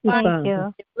 Lord. Thank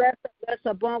you. Bless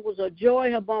her bungles of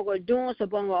joy, her bungle of endurance, her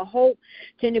bungle of hope.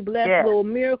 Continue to bless little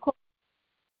Miracle.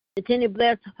 Continue to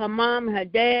bless her mom, her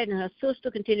dad, and her sister.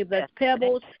 Continue to bless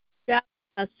Pebbles,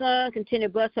 her son. Continue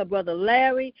to bless her brother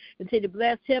Larry. Continue to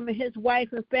bless him and his wife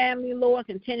and family, Lord.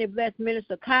 Continue to bless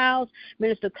Minister Kyles.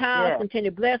 Minister Kyles,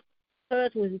 continue to bless her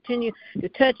husband. Continue to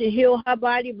touch and heal her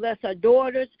body. Bless her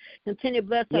daughters. Continue to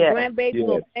bless her grandbaby,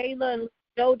 little Ayla and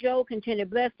Jojo. Continue to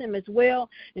bless them as well.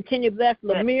 Continue to bless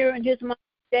Lemire and his mom.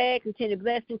 Dad, continue to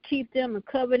bless and keep them and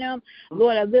cover them.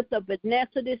 Lord, I lift up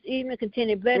Vanessa this evening.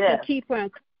 Continue to bless and keep her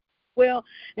and well,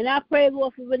 and I pray,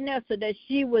 Lord, for Vanessa that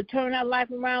she would turn her life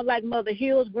around like Mother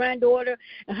Hill's granddaughter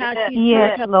and how she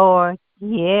her Lord.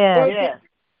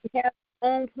 Have her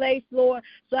own place, Lord.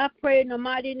 So I pray in the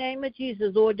mighty name of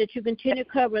Jesus, Lord, that you continue to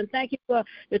cover. And thank you for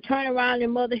the turnaround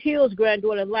in Mother Hill's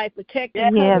granddaughter's life. Protect her.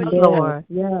 Lord.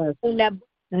 Yes. And that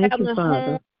thank you, Father.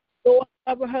 Home, Lord,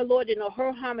 cover her, Lord, and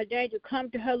her harm and danger come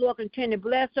to her, Lord. Continue to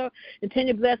bless her.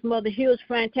 Continue to bless Mother Hill's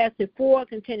Fantastic Four.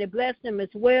 Continue to bless them as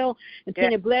well.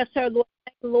 Continue to bless her, Lord.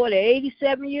 Thank you, Lord, at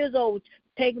 87 years old,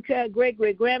 taking care of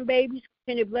great-great-grandbabies.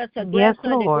 Continue to bless her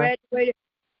grandson that graduated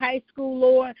high school,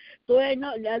 Lord. So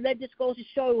that just goes to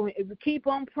show you, if you keep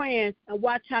on praying and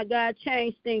watch how God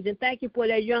changed things. And thank you for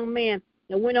that young man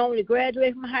that went on to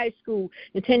graduate from high school.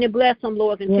 Continue to bless him,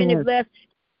 Lord. Continue to bless.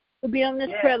 To be on this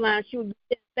prayer line. She will be,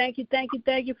 thank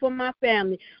you for my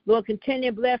family. Lord, continue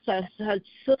to bless her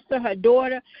sister, her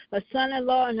daughter, her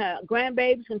son-in-law, and her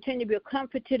grandbabies. Continue to be a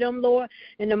comfort to them, Lord.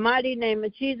 In the mighty name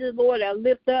of Jesus, Lord, I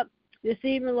lift up this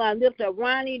evening, Lord. I lift up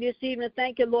Ronnie this evening.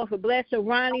 Thank you, Lord, for blessing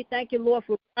Ronnie. Thank you, Lord,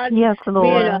 for Ronnie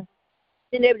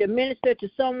being able to minister to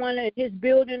someone in his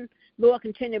building. Lord,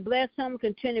 continue to bless him,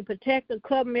 continue to protect and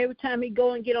cover him every time he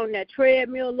go and get on that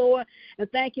treadmill, Lord. And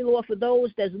thank you, Lord, for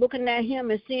those that's looking at him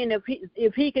and seeing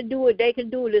if he can do it, they can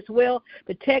do it as well.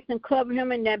 Protect and cover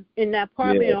him in that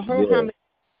apartment or her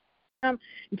home.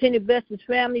 Continue to bless his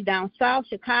family down south,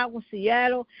 Chicago,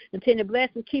 Seattle. Continue to bless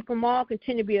and keep them all.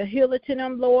 Continue to be a healer to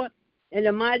them, Lord. In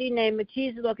the mighty name of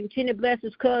Jesus, Lord, continue to bless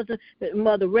his cousin,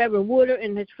 Mother Reverend Woodard,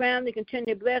 and his family.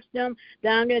 Continue to bless them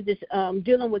down there just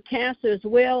dealing with cancer as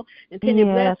well. Continue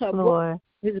to bless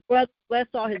his brother, bless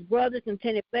all his brothers.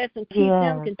 Continue to bless and keep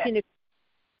them.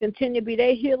 Continue to be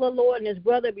their healer, Lord, and his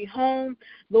brother be home,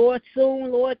 Lord,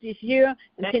 soon, Lord, this year.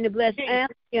 Continue to bless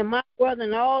Anthony and my brother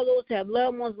and all those that have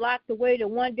loved ones locked away that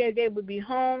one day they will be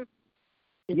home.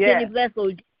 Continue to bless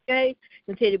Lord.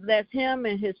 Continue to bless him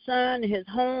and his son and his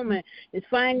home and his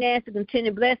finances.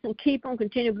 Continue to bless and keep him.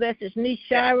 Continue to bless his niece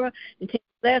Shira. Continue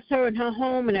to bless her and her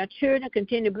home and her children.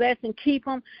 Continue to bless and keep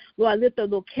him. Lord, I lift up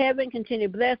little Kevin. Continue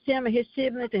to bless him and his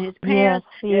siblings and his parents.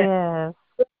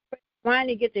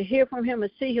 Finally get to hear from him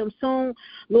and see him soon.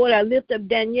 Lord, I lift up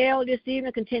Danielle this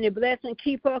evening. Continue to bless and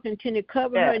keep her. Continue to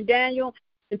cover her and Daniel.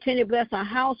 Continue to bless our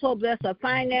household. Bless our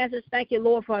finances. Thank you,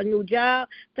 Lord, for a new job.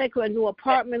 Thank you for a new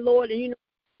apartment, Lord. And you know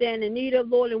stand in need of,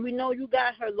 Lord, and we know you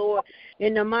got her, Lord.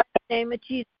 In the mighty name of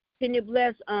Jesus, continue to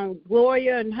bless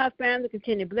Gloria and her family.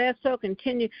 Continue to bless her.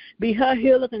 Continue to be her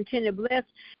healer. Continue to bless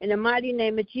in the mighty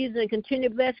name of Jesus, and continue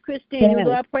to bless Christine. Lord,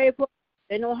 I pray for her.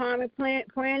 There's no harm in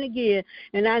praying again.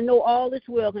 And I know all is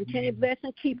well. Continue to bless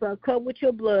and keep her covered with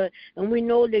your blood. And we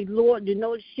know that, Lord, you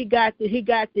know that she got this. He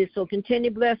got this. So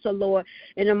continue to bless her, Lord,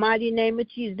 in the mighty name of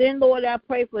Jesus. Then, Lord, I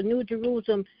pray for New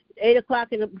Jerusalem. 8 o'clock,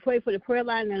 and pray for the prayer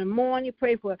line in the morning.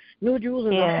 Pray for New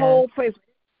Jerusalem as a whole. Pray for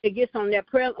it gets on that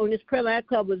prayer on this prayer line,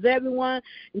 covers everyone.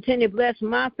 Continue to bless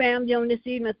my family on this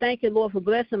evening. Thank you, Lord, for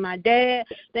blessing my dad.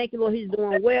 Thank you, Lord, he's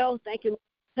doing well. Thank you, Lord,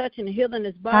 for touching and healing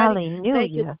his body. Hallelujah.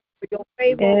 Thank you for your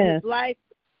favor on his life.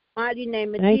 Mighty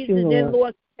name of Jesus. You, then,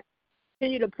 Lord,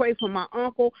 continue to pray for my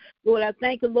uncle. Lord, I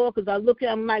thank you, Lord, because I look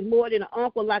at him like more than an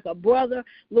uncle, like a brother,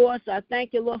 Lord. So I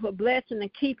thank you, Lord, for blessing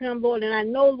and keeping him, Lord. And I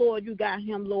know, Lord, you got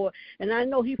him, Lord. And I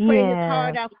know he prayed his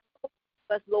heart out for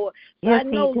us, Lord. So I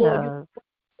know, Lord,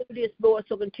 you do this, Lord.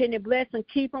 So continue to bless and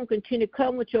keep him. Continue to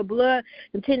come with your blood.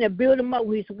 Continue to build him up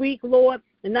when he's weak, Lord.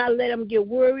 And not let him get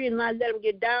worried and not let him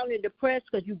get down and depressed,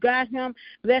 because you got him.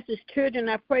 Bless his children.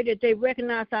 I pray that they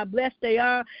recognize how blessed they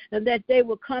are and that they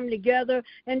will come together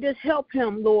and just help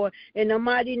him, Lord. In the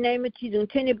mighty name of Jesus,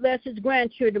 continue to bless his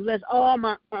grandchildren. Bless all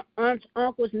my aunts,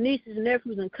 uncles, nieces,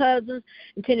 nephews, and cousins.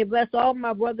 Continue to bless all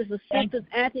my brothers and sisters,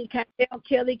 Anthony, Kyle,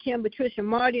 Kelly, Kim, Patricia,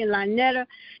 Marty, and Lynetta.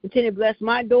 Continue to bless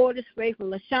my daughters, Faith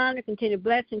and LaShawna. Continue to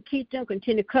bless and keep them.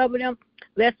 Continue to cover them.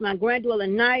 Bless my granddaughter,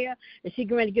 Naya, as she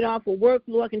going to get off of work.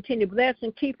 Lord, continue to bless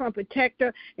and keep her and protect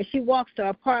her. As she walks to her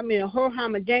apartment and her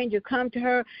harm or danger come to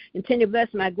her. Continue to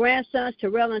bless my grandsons,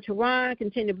 Terrell and Teron.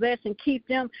 Continue to bless and keep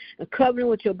them and cover them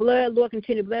with your blood. Lord,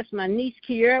 continue to bless my niece,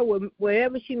 Kiera,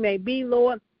 wherever she may be,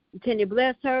 Lord. Continue to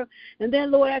bless her. And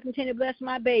then, Lord, I continue to bless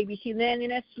my baby. She landing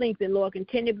there sleeping, Lord.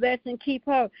 Continue to bless and keep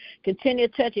her. Continue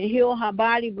to touch and heal her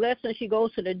body. Bless her. She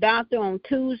goes to the doctor on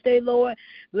Tuesday, Lord.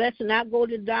 Bless her not go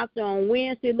to the doctor on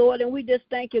Wednesday, Lord. And we just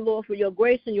thank you, Lord, for your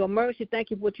grace and your mercy.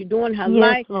 Thank you for what you're doing in her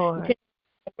life. Lord.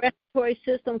 The respiratory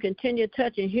system continue to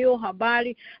touch and heal her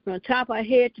body from the top of her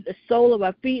head to the sole of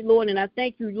her feet, Lord. And I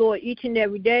thank you, Lord, each and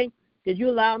every day that you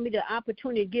allow me the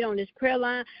opportunity to get on this prayer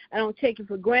line. I don't take it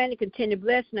for granted. Continue to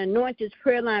bless and anoint this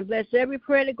prayer line. Bless every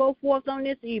prayer that go forth on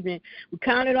this evening. We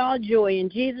count it all joy. In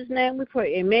Jesus' name we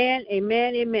pray. Amen,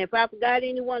 amen, amen. If I forgot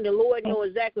anyone, the Lord knows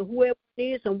exactly who it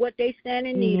is and what they stand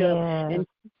in need of. And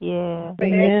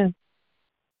Amen.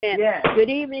 Yeah. Good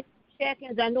evening,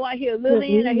 check-ins. I know I hear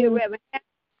Lillian. I hear Reverend.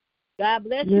 God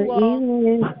bless you all.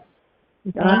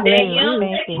 God bless you.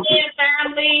 Thank you.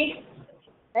 Family.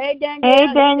 Hey, Danielle. Hey,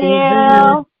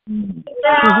 Danielle.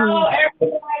 Hello,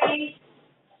 everybody.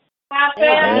 Hi,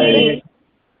 family.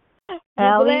 Allie.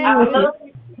 I love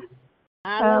you.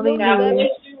 I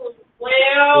miss you as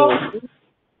well.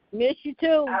 Miss you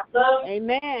too. I love you.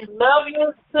 Amen. Love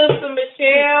you, Sister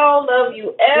Michelle. Love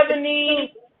you,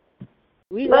 Ebony.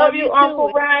 We love you,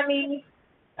 Uncle Ronnie.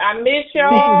 I miss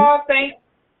y'all. Thank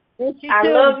you. I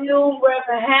love you,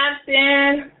 Reverend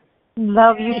Hampton.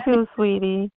 Love you too,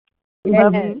 sweetie.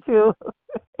 Love you too.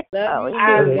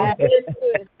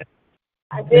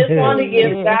 I just want to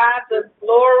give God the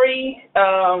glory.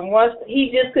 Once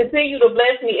He just continue to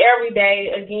bless me every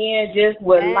day again, just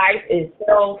with life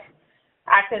itself.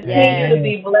 I continue to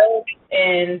be blessed,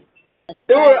 and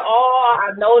through it all,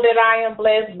 I know that I am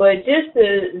blessed. But just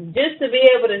to be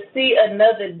able to see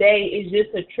another day is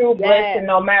just a true blessing,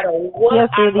 no matter what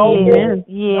I go through,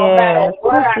 no matter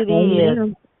what I go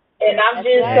through. And I'm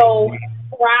just so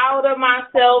proud of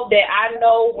myself that I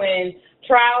know when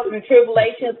trials and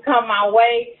tribulations come my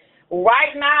way,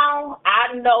 right now,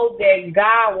 I know that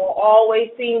God will always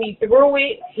see me through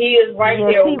it. He is right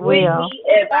there with me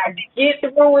as I get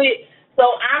through it. So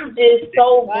I'm just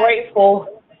so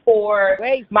grateful for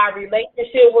my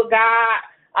relationship with God.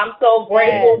 I'm so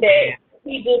grateful that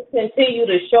He just continue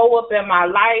to show up in my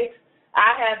life.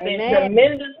 I have been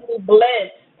tremendously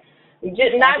blessed.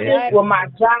 Not just with my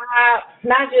job,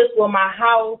 not just with my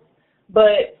house,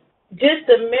 but just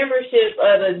the membership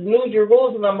of the New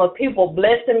Jerusalem of people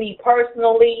blessing me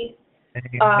personally.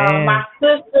 My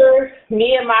sister,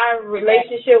 me and my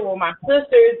relationship with my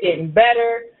sister is getting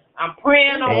better. I'm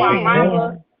praying on my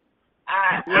mama.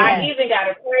 I even got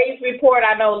a praise report.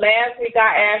 I know last week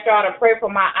I asked y'all to pray for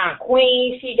my Aunt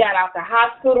Queen. She got out the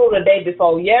hospital the day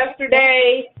before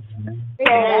yesterday.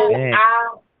 So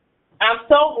I'm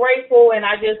so grateful, and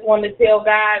I just want to tell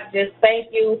God, just thank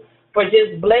you for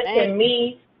just blessing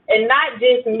me, and not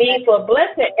just me, for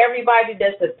blessing everybody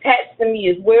that's attached to me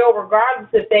as well,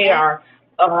 regardless if they are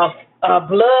a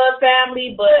blood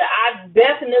family. But I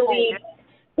definitely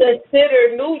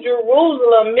consider New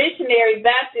Jerusalem Missionary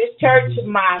Baptist Church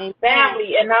my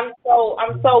family, and I'm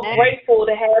so grateful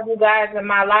to have you guys in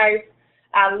my life.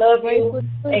 I love you,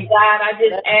 and God, I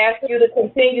just ask you to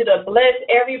continue to bless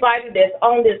everybody that's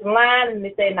on this line, and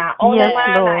if they're not on the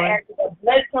line, I ask you to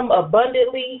bless them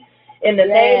abundantly. In the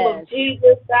name of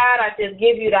Jesus, God, I just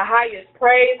give you the highest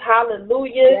praise.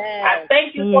 Hallelujah. I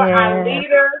thank you for our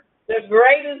leader, the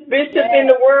greatest bishop in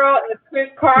the world, as Chris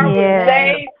Carr would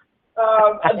say.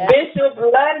 Bishop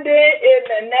London, in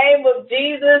the name of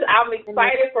Jesus, I'm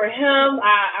excited for him.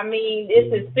 I mean,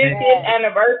 it's his 50th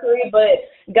anniversary, but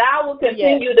God will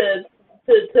continue to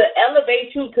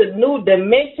elevate you to new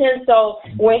dimensions. So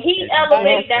when He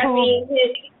elevates, that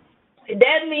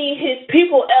means his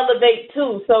people elevate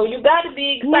too. So you got to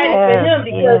be excited for him,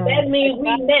 because that means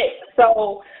we next.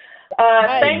 So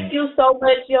thank you so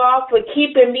much, y'all, for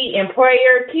keeping me in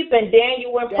prayer, keeping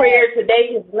Daniel in prayer.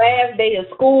 Today is his last day of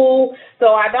school,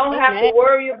 so I don't have to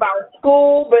worry about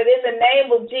school. But in the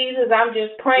name of Jesus, I'm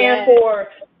just praying for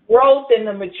growth and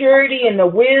the maturity and the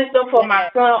wisdom for my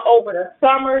son over the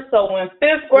summer, so when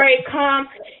 5th grade comes,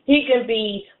 he can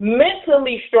be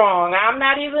mentally strong. I'm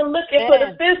not even looking for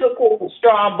the physical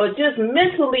strong, but just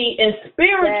mentally and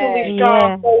spiritually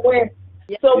strong.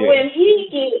 So when he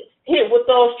gets hit with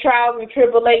those trials and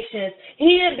tribulations,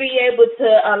 he'll be able to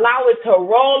allow it to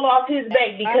roll off his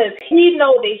back, because he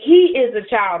know that he is a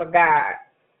child of God.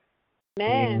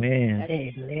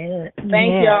 Amen.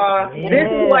 Thank y'all. This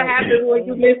is what happens when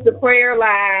you miss the prayer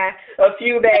line a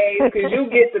few days because you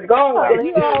get to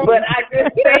going. But I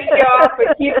just thank y'all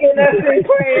for keeping us in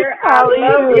prayer. I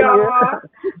love y'all.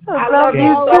 I love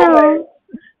you so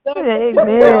much.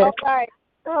 Amen.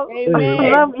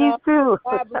 Amen. Love you too.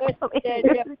 God bless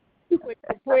you with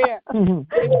the prayer.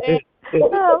 Amen.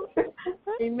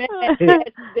 Amen.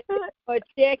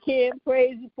 Check in,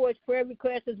 praise reports, prayer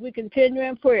requests as we continue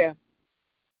in prayer.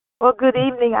 Well, good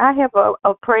evening. I have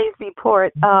a praise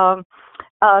report.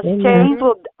 James,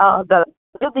 the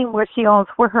building where she owns,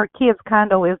 where her kids'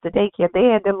 condo is, the daycare, they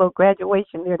had their little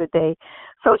graduation there today.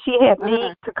 So she had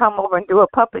me to come over and do a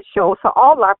puppet show. So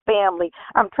all our family,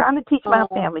 I'm trying to teach my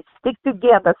family, stick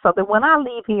together so that when I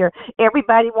leave here,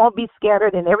 everybody won't be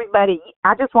scattered and everybody,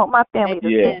 I just want my family to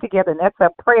stick together. And that's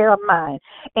a prayer of mine.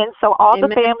 And so all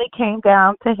the family came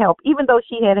down to help, even though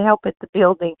she had help at the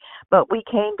building. But we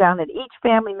came down and each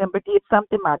family member did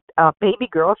something. My baby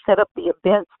girl set up the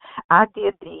events. I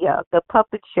did the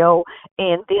puppet show.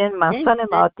 And then my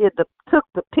son-in-law took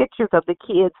the pictures of the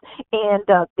kids. And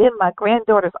then my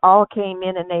granddaughters all came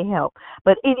in and they helped.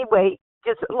 But anyway,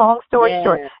 just long story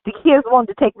short, the kids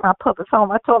wanted to take my puppets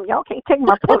home. I told them, y'all can't take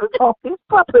my puppets home. These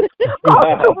puppets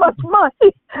cost too much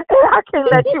money. And I can't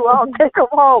let you all take them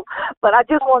home. But I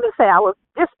just want to say I was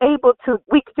just able to,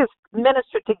 we could just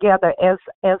minister together as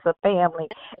a family.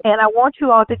 And I want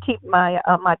you all to keep my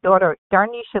daughter,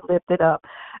 Darnisha, lifted up.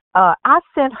 I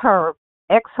sent her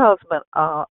ex-husband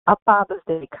a Father's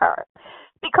Day card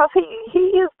because he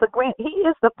is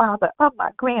the father of my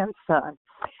grandson.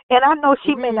 And I know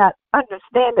she may not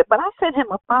understand it, but I sent him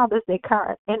a Father's Day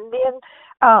card. And then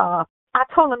I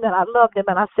told him that I loved him,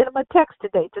 and I sent him a text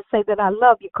today to say that I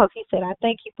love you because he said, I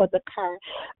thank you for the card.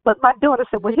 But my daughter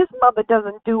said, well, his mother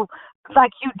doesn't do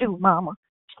like you do, Mama.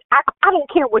 I don't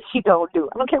care what she don't do.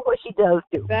 I don't care what she does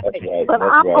do. That's right. But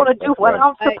I'm going to do what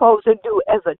I'm supposed to do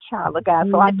as a child of God.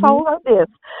 So I told her this.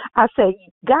 I said,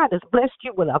 God has blessed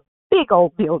you with a big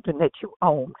old building that you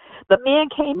own. The man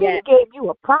came in and gave you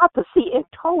a prophecy and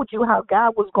told you how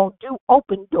God was going to do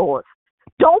open doors.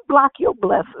 Don't block your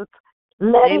blessings.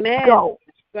 Let it go.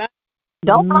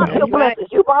 Don't block your blessings.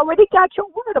 You've already got your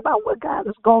word about what God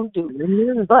is going to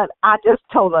do. But I just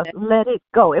told her, let it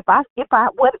go. If I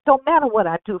don't matter what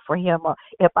I do for him, or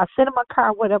if I send him a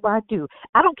car, whatever I do,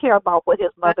 I don't care about what his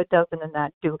mother does and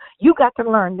not do. You got to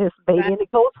learn this, baby, and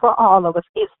it goes for all of us.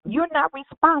 You're not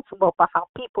responsible for how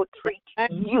people treat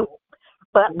you,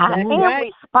 but I am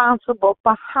responsible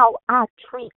for how I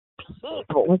treat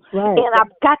people. And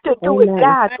I've got to do it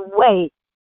God's way.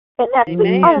 And that's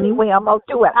the only way I'm going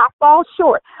to do it. I fall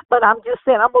short, but I'm just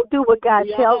saying I'm going to do what God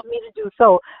tells me to do.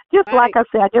 So just like I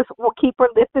said, I just will keep her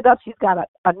lifted up. She's got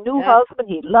a new husband.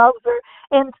 He loves her.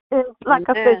 And like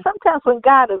I said, sometimes when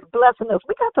God is blessing us,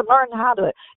 we got to learn how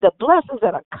to, the blessings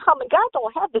that are coming, God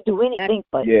don't have to do anything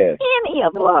for any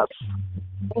of us.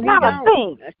 Not a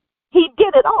thing. He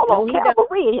did it all on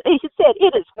Calvary. He said,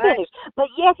 it is finished. But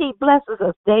yet he blesses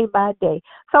us day by day.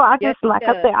 So I just, like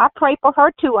I said, I pray for her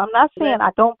too. I'm not saying I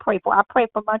don't pray for her. I pray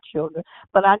for my children.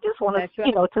 But I just want to,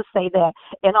 to say that.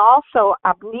 And also,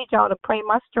 I need y'all to pray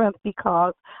my strength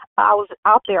because I was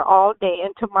out there all day.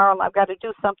 And tomorrow I've got to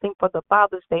do something for the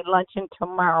Father's Day luncheon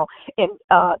tomorrow. And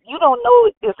you don't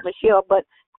know this, Michelle, but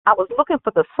I was looking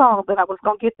for the song that I was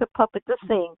going to get the puppet to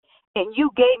sing. And you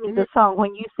gave me the song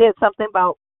when you said something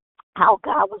about how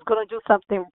God was going to do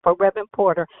something for Reverend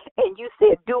Porter, and you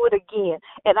said, do it again.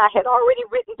 And I had already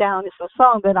written down, it's a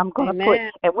song that I'm going to put.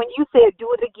 And when you said,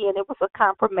 do it again, it was a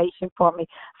confirmation for me.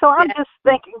 So I'm just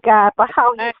thanking God for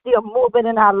how he's still moving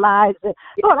in our lives. And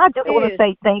Lord, I just want to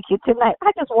say thank you tonight.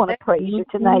 I just want to praise you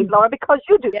tonight, Lord, because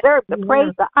you deserve the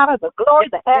praise, the honor, the glory,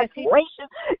 the admiration.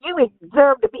 You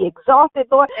deserve to be exalted,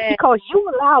 Lord, because you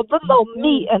allowed little old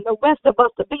me and the rest of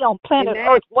us to be on planet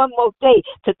Earth one more day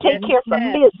to take care of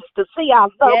some business, to see our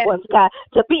loved ones, God,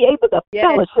 to be able to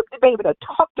fellowship, to be able to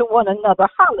talk to one another.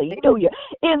 Hallelujah.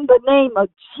 In the name of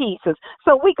Jesus.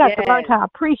 So we got to learn to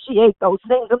appreciate those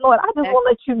things. And Lord, I just want to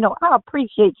let you know, I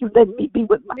appreciate you letting me be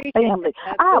with my family.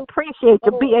 I appreciate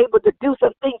to be able to do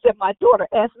some things that my daughter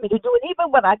asked me to do. And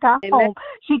even when I got home,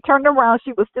 she turned around.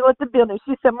 She was still at the building.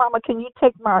 She said, Mama, can you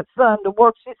take my son to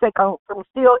work? She said, I'm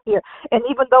still here. And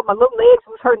even though my little legs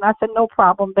was hurting, I said, no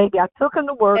problem, baby. I took him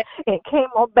to work and came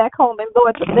on back home. And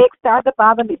Lord, the legs headache started to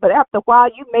bother me, but after a while,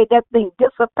 you made that thing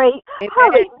dissipate.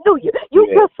 Hallelujah.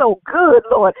 You're just so good,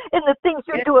 Lord, in the things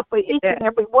you're doing for each and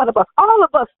every one of us. All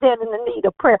of us stand in the need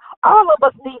of prayer. All of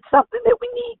us need something that we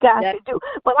need God to do.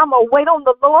 But I'm going to wait on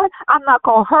the Lord. I'm not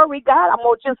going to hurry, God. I'm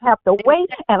going to just have to wait,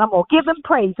 and I'm going to give him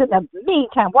praise. In the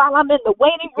meantime, while I'm in the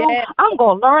waiting room, I'm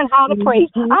going to learn how to praise.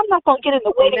 I'm not going to get in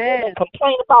the waiting room and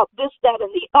complain about this, that,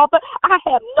 and the other. I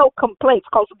have no complaints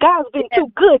because God's been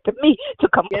too good to me to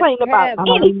complain about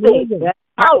anything.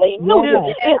 Hallelujah.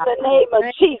 In the name of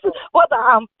Jesus. Whether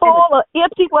I'm full or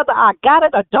empty, whether I got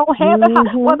it or don't have it,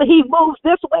 whether he moves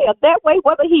this way or that way,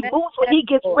 whether he moves when he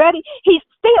gets ready, he's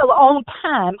still on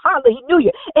time.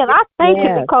 Hallelujah. And I thank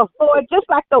him because, Lord, just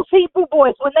like those Hebrew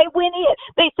boys, when they went in,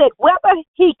 they said, whether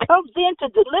he comes in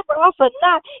to deliver us or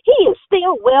not, he is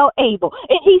still well able.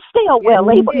 And he's still well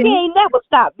able. He ain't never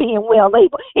stopped being well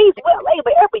able. He's well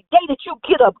able. Every day that you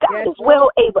get up, God is well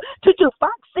able to do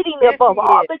far exceeding above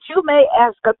all that you may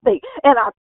ask a thing. And I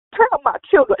tell my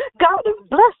children, God is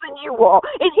blessing you all.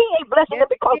 And he ain't blessing them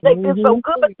because they've been so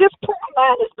good, but this prayer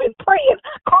line has been praying,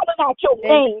 calling out your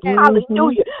names,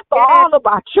 hallelujah, for all of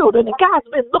our children. And God's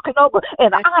been looking over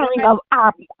and honoring of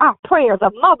our prayers,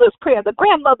 the mother's prayer, the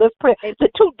grandmother's prayer, the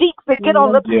two deacons that get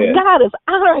on the God is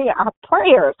honoring our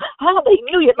prayers.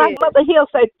 Hallelujah. Like Mother Hill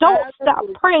said, don't stop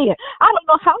praying. I don't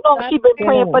know how long she's been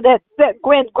praying for that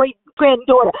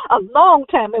great-granddaughter, a long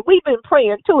time, and we've been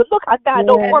praying too. And look how God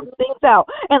don't work things out.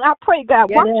 And I pray,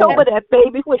 God, watch over that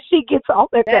baby when she gets off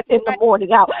in the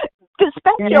morning out.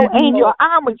 Dispatch your angel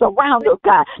armies around her,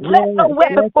 God. Let no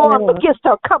weapon formed against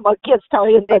her come against her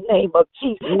in the name of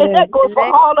Jesus. And that goes for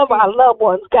all of our loved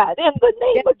ones, God, in the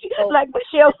name of Jesus. Like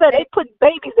Michelle said, they put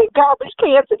babies in garbage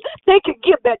cans and they could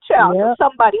give that child to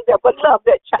somebody that would love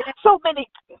that child. So many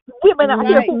women out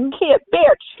here who can't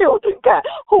bear children, God,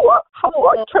 who are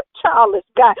childless,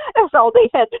 God. That's all they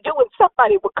had to do, and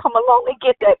somebody would come along and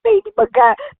get that baby. But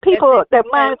God, people, their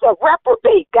minds are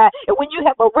reprobate, God. And when you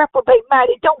have a reprobate mind,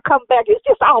 it don't come back. It's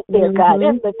just out there, God,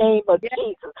 in the name of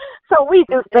Jesus. So we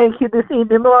just thank you this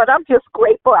evening, Lord. I'm just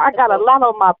grateful. I got a lot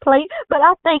on my plate, but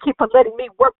I thank you for letting me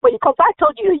work for you because I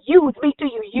told you to use me till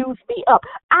you use me up.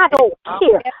 I don't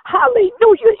care.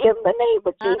 Hallelujah, in the name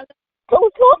of Jesus. So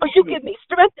as long as you give me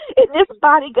strength in this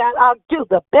body, God, I'll do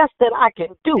the best that I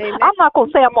can do. I'm not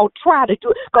going to say I'm going to try to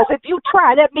do it, because if you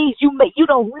try, that means you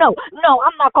don't know. No,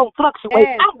 I'm not going to fluctuate.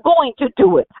 I'm going to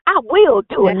do it. I will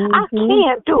do it. I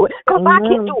can do it, because I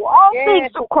can do all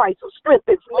things through Christ who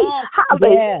strengthens me.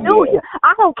 Hallelujah.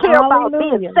 I don't care about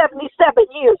being 77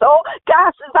 years old.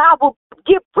 God says I will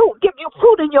give you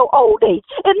fruit in your old age.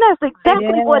 And that's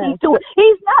exactly what he's doing.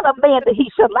 He's not a man that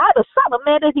he should lie, the son of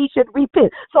man that he should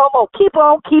repent. So I'm going to keep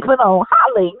on keeping on.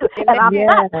 Hallelujah. And I'm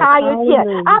not tired yet.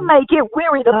 I may get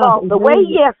wearied along the way.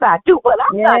 Yes, I do. But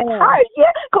I'm not tired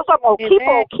yet, because I'm going to keep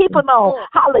on keeping on.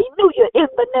 Hallelujah. In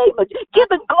the name of Jesus.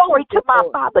 Giving glory to my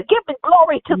Father. Giving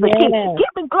glory to the King.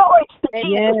 Giving glory to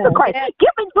Jesus the Christ.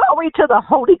 Giving glory to the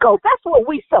Holy Ghost. That's what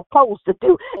we're supposed to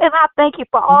do. And I thank you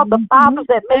for all the fathers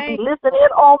that may be listening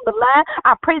in on the line.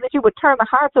 I pray that you would turn the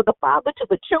hearts of the father to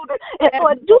the children, and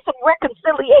Lord, do some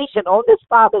reconciliation on this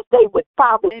Father's Day with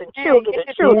fathers and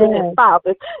children and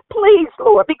fathers. Please,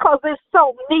 Lord, because it's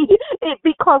so needed.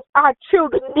 Because our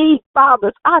children need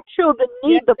fathers. Our children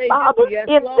need the fathers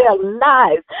in their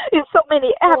lives. There's so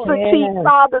many absentee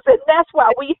fathers, and that's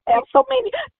why we have so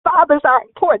many. Fathers are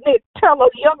important. They tell a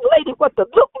young lady what to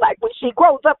look like when she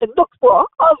grows up and looks for a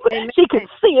husband. She can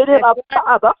see it in her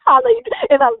father. Hallelujah.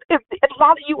 And if a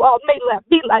lot of you all may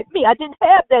be like me, I didn't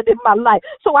have that in my life,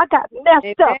 so I got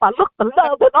messed up. I looked for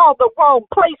love in all the wrong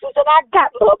places, and I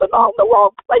got love in all the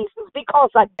wrong places because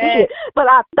I did. But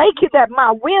I thank you that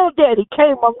my real daddy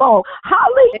came along,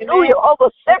 hallelujah,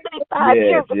 over 75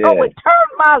 years ago and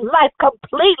turned my life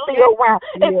completely around.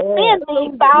 And men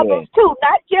need fathers too,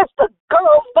 not just the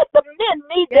girls, but the men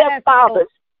need their fathers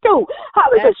too.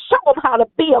 Hallelujah. Show them how to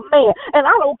be a man. And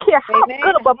I don't care how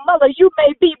good of a mother you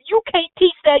may be, you can't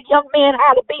teach that young man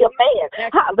how to be a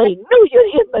man. Hallelujah,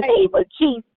 in the name of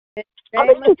Jesus.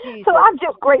 So I'm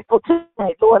just grateful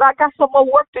tonight, Lord. I got some more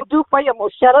work to do for you. I'm going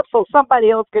to shut up so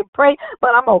somebody else can pray,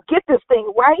 but I'm going to get this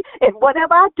thing right. And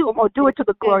whatever I do, I'm going to do it to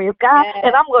the glory of God.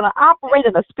 And I'm going to operate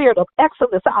in a spirit of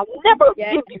excellence. I'll never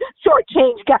give you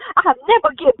shortchange, God. I'll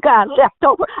never give God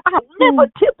leftover. I'll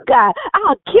never tip God.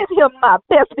 I'll give him my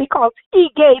best because he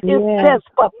gave his best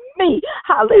for me.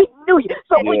 Hallelujah.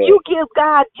 So when you give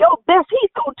God your best,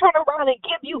 he's going to turn around and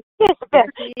give you his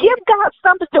best. Give God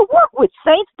something to work with,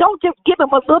 saints. Don't just give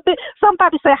him a little bit.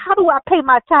 Somebody say, how do I pay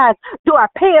my tithes? Do I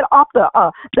pay it off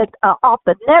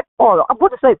the net, or what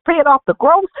to say, pay it off the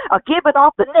gross, or give it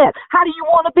off the net? How do you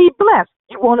want to be blessed?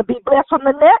 You want to be blessed from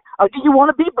the net, Or do you want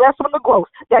to be blessed on the growth?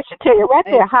 That should tell you right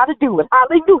there how to do it.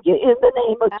 Hallelujah, in the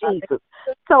name of Jesus.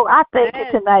 So I thank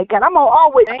you tonight, God. I'm going to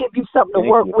always give you something to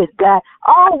work with, God,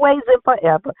 always and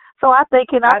forever. So I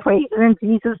thank you and I praise you in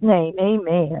Jesus' name.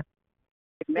 Amen.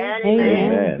 Amen.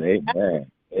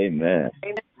 Amen. Amen.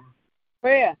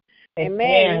 Prayer.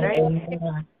 Amen.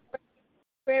 Amen.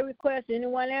 Prayer request.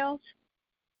 Anyone else?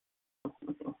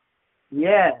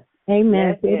 Yes.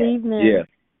 Amen. Good evening. Yeah.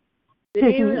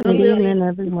 Good evening. Good evening,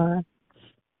 everyone.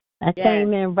 I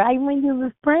came in right when you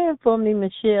was praying for me,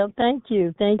 Michelle. Thank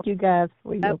you. Thank you guys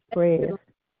for your prayers.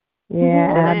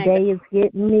 Yeah, our day is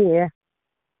getting near.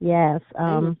 Yes.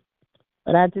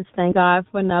 But I just thank God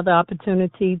for another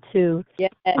opportunity to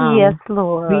yes,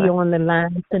 Lord, be on the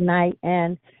line tonight.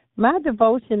 And my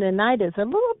devotion tonight is a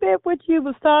little bit what you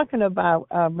was talking about,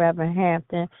 Reverend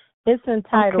Hampton. It's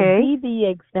entitled Be the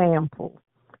Example.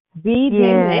 Be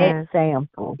the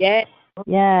example. Yes.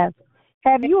 Yes.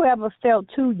 Have you ever felt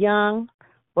too young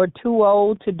or too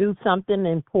old to do something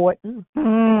important?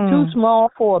 Too small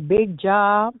for a big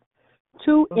job?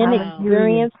 Too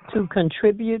inexperienced to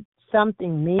contribute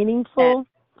something meaningful?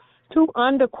 Too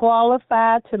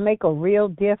underqualified to make a real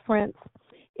difference?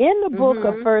 In the book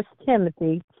of 1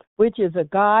 Timothy, which is a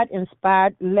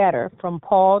God-inspired letter from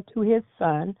Paul to his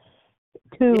son,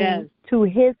 to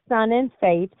his son in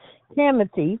faith,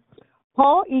 Timothy,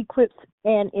 Paul equips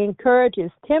and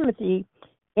encourages Timothy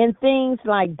in things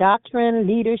like doctrine,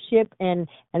 leadership, and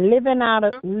living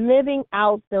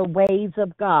out the ways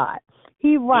of God.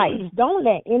 He writes, don't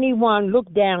let anyone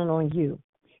look down on you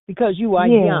because you are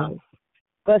young,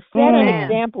 but set an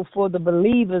example for the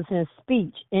believers in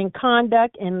speech, in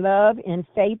conduct, in love, in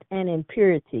faith, and in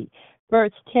purity.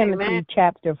 1 Timothy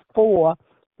chapter 4,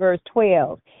 verse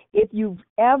 12. If you've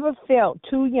ever felt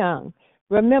too young,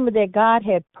 remember that God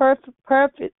had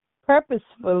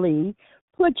purposefully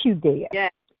put you there.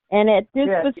 Yes. And at this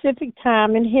specific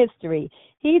time in history,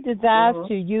 he desires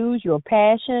to use your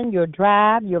passion, your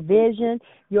drive, your vision,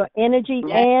 your energy,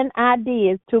 and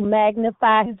ideas to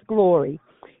magnify his glory.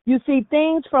 You see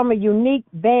things from a unique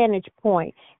vantage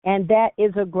point, and that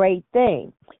is a great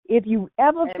thing. If you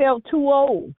ever felt too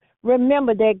old,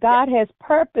 remember that God has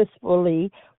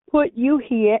purposefully put you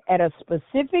here at a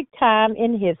specific time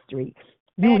in history.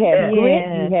 You have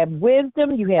grit, you have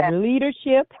wisdom, you have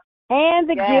leadership, and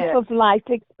the gift of life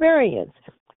experience.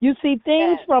 You see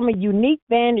things from a unique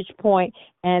vantage point,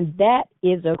 and that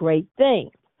is a great thing.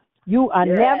 You are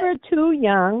never too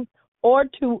young or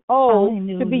too old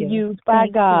to be used by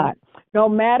God. No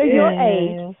matter your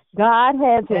age, God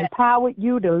has empowered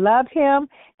you to love him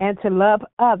and to love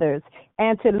others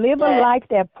and to live a life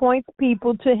that points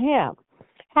people to him.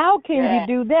 How can you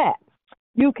do that?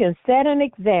 You can set an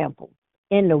example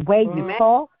in the way you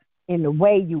talk, in the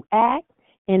way you act,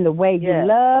 in the way you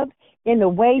love, in the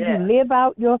way you live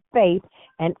out your faith,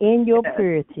 and in your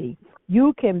purity.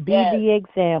 You can be the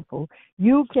example.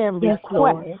 You can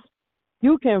request.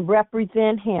 You can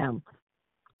represent him.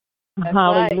 That's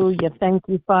hallelujah. Right. Thank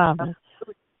you, Father.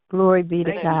 Glory be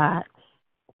to God.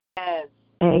 Yes.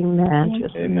 Amen.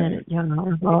 Just a minute, y'all.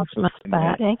 I lost my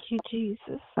spot. Thank you,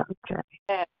 Jesus.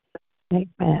 Okay.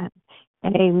 Amen.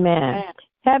 Amen.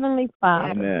 Heavenly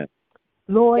Father,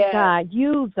 Lord God,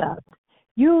 use us.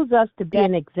 Use us to be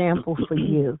an example for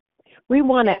you. We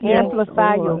want to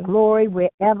amplify your glory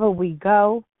wherever we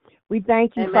go. We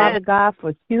thank you, Father God,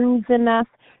 for choosing us,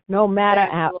 no matter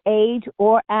our age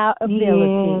or our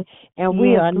ability. And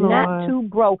we are not too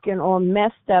broken or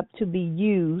messed up to be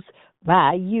used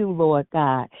by you, Lord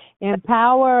God.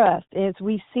 Empower us as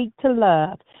we seek to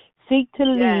love, seek to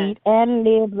lead, and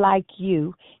live like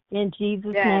you. In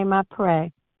Jesus' name I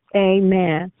pray.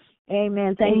 Amen.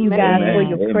 Amen. Thank you guys for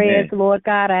your prayers, Lord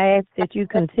God. I ask that you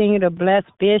continue to bless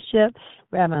Bishop,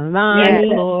 Reverend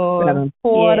Lonnie, Reverend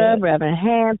Porter, Reverend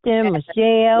Hampton,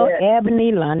 Michelle,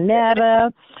 Ebony,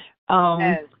 Lynetta,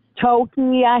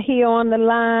 Toki, I hear on the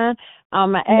line. I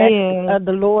ask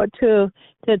the Lord to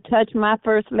touch my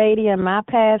First Lady and my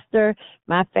pastor,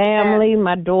 my family,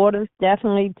 my daughters,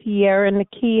 definitely Tierra and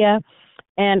Nakia,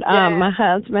 and my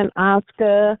husband,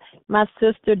 Oscar. My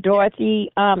sister,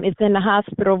 Dorothy, is in the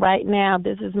hospital right now.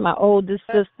 This is my oldest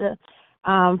sister,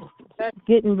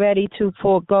 getting ready to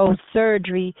forego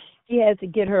surgery. She has to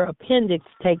get her appendix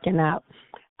taken out.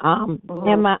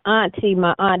 And my auntie,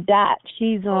 my Aunt Dot,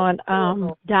 she's on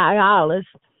dialysis.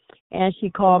 And she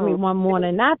called me one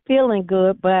morning, not feeling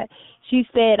good, but she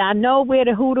said, I know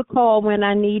who to call when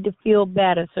I need to feel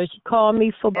better. So she called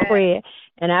me for prayer.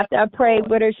 And after I prayed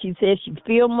with her, she said she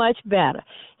feel much better.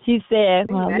 She said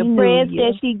the prayers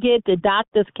that she get, the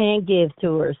doctors can't give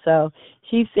to her. So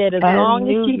she said as long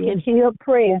as she can hear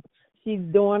prayer, she's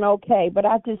doing okay. But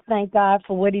I just thank God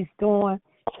for what he's doing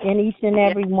in each and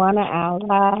every one of our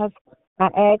lives. I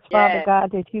ask, Father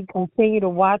God, that you continue to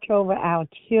watch over our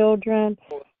children,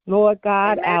 Lord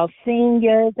God, our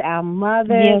seniors, our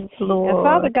mothers. Yes, Lord. And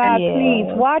Father God, please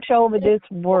watch over this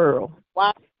world.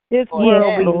 This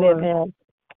world we live in.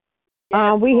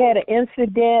 We had an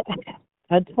incident.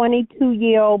 A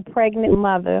 22-year-old pregnant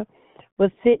mother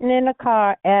was sitting in a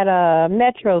car at a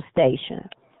metro station.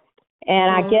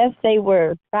 And I guess they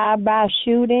were drive-by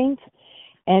shootings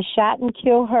and shot and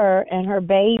killed her and her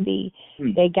baby.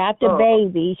 They got the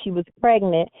baby. She was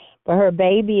pregnant, but her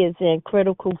baby is in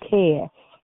critical care.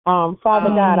 Father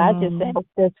God, I just ask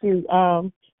that you,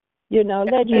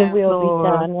 let your will be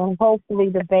done. And hopefully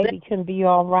the baby can be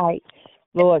all right,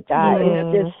 Lord God.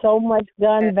 There's so much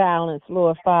gun violence,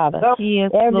 Lord Father.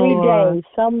 Every day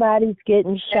somebody's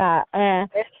getting shot. And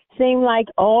it seems like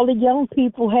all the young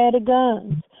people had a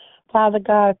gun. Father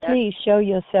God, please show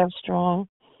yourself strong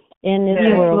in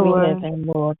this world we live in,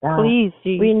 Lord God. Please,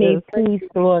 Jesus. We need peace,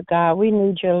 Lord God. We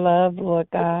need your love, Lord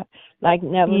God, like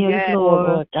never before,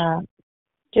 Lord God.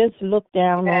 Just look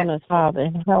down on us, Father,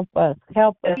 and help us.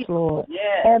 Help us, Lord.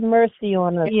 Have mercy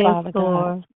on us, Father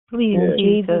God. Please, in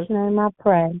Jesus' name I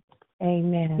pray.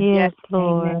 Amen. Yes,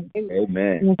 Lord.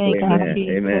 Amen.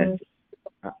 Amen.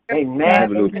 I have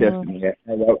a little testimony.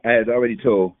 I had already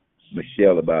told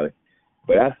Michelle about it,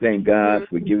 but I thank God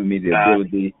for giving me the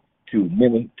ability to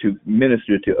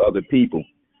minister to other people.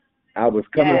 I was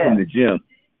coming from the gym,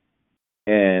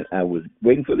 and I was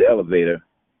waiting for the elevator,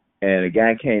 and a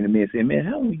guy came to me and said, "Man,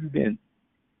 how long you been?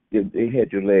 They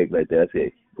had your leg like that." I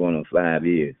said, "Going on 5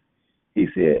 years." He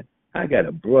said, "I got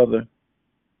a brother.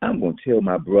 I'm going to tell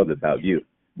my brother about you.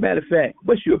 Matter of fact,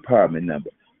 what's your apartment number?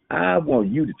 I want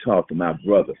you to talk to my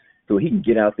brother so he can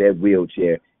get out that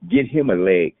wheelchair, get him a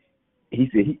leg." He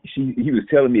said he was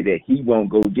telling me that he won't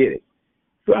go get it.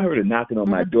 So I heard a knocking on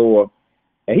my door,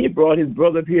 and he brought his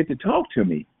brother up here to talk to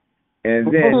me. And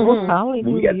then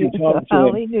when we got through talking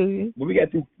to him,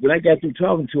 when I got through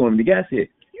talking to him, the guy said,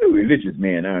 "You're a religious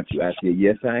man, aren't you?" I said,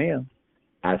 "Yes, I am."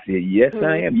 I said, "Yes,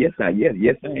 I am. Yes, I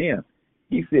am."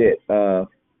 He said,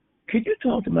 "Could you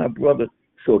talk to my brother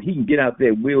so he can get out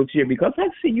that wheelchair? Because I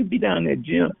see you be down there,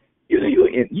 gym. You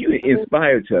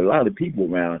inspired to a lot of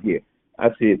people around here." I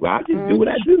said, "Well, I just do what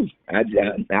I do. I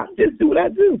just do what I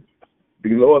do."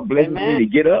 The Lord blesses me to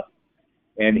get up,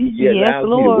 and He allows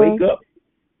me to wake up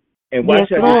and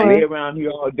watch us lay around here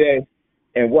all day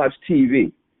and watch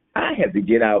TV. I have to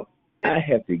get out. I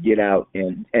have to get out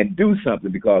and do something,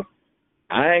 because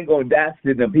I ain't gonna die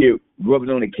sitting up here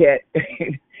rubbing on a cat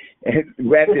and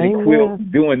wrapping a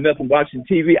quilt, doing nothing, watching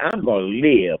TV. I'm gonna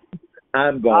live.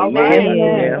 I'm gonna live.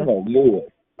 Man, I'm gonna live.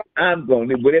 I'm going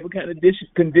to live. Whatever kind of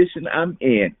condition I'm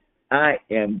in, I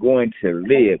am going to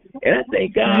live. And I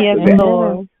thank God for that.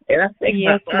 Lord. And I thank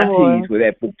my aunties for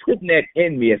that, for putting that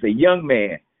in me as a young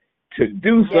man, to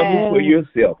do something for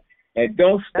yourself. And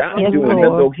don't stop doing nothing.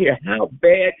 Don't care how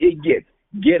bad it gets.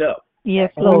 Get up.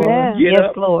 Yes, Lord. Get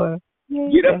up. Lord.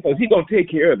 Get up, because He's going to take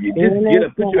care of you. Just get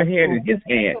up, put your hand in His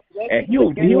hand, and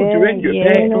He'll direct your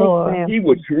path. Lord. He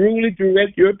will truly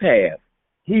direct your path.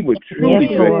 He will truly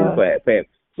direct your path.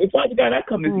 So, Father God, I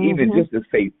come this evening just to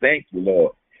say thank you,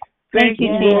 Lord. Thank you,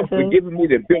 Lord, for giving me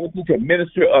the ability to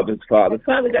minister to others, Father.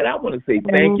 Father God, I want to say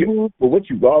thank you for what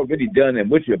you've already done and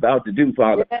what you're about to do,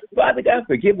 Father. Father God,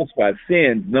 forgive us for our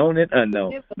sins, known and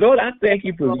unknown. Lord, I thank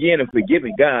you for being a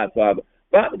forgiving God, Father.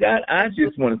 Father God, I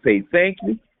just want to say thank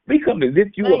you. We come to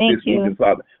lift you up this evening,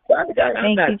 Father. Father God,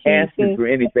 I'm not asking for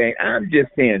anything. I'm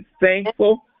just saying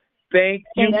thankful. Thank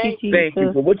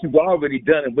you for what you've already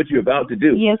done and what you're about to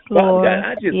do. Yes, Father Lord. God,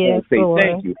 I just want to say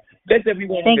thank you. Bless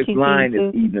everyone on this line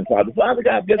this evening, Father. Father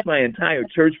God, bless my entire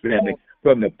church family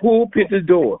from the pulpit to the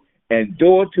door and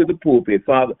door to the pulpit,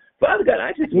 Father. Father God,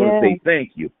 I just want to say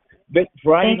thank you. But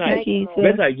Friday night,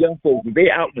 bless our young folks. They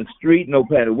out in the street, no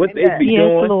matter what they be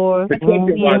doing, protect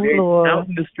them while they're out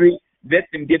in the street. Let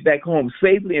them get back home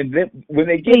safely, and when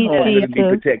they get home, let them be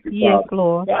protected,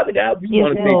 Father. Father God, we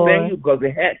want to say thank you, because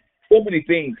they had so many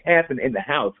things happen in the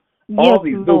house. All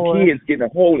these little kids getting a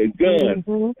hold of guns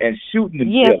and shooting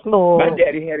themselves. My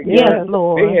daddy had a gun.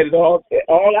 They had it all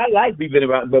our life we've been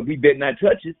around, but we better not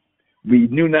touch it. We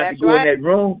knew not to go in that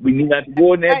room. We knew not to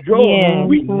go in that drawer.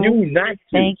 We knew not to.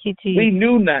 Thank you, Jesus. We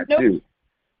knew not to.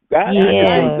 God, I just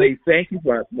want to say thank you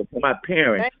for my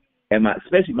parents and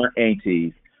especially my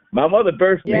aunties. My mother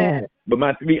birthed me, but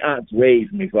my 3 aunts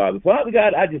raised me, Father. Father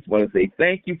God, I just want to say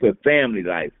thank you for family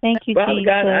life. Thank you, Father Jesus.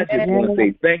 God, I just want to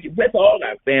say thank you. Bless all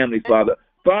our families, Father,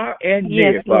 far and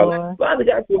near, Father. Lord. Father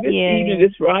God, for this evening,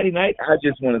 this Friday night, I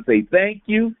just want to say thank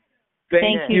you.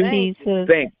 Thank you, Jesus.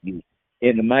 Thank you.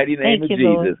 In the mighty name of Jesus.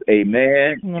 Lord.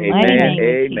 Amen.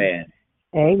 Amen.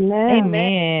 Amen.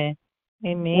 Amen.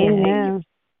 Amen.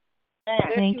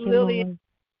 Thank you, Lily. Lord.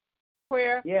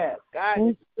 Prayer. Yes. God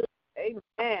is good.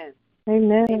 Amen.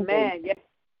 Amen. Amen. Yes. Is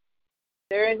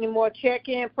there any more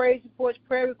check-in, praise reports,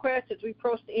 prayer requests as we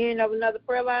approach the end of another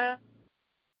prayer line?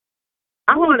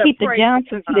 I want to keep the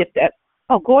Johnsons lifted up.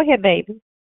 Oh, go ahead, baby.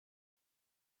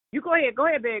 You go ahead. Go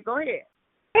ahead, babe. Go ahead.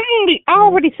 I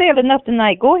already said enough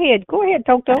tonight. Go ahead. Go ahead,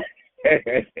 Toto.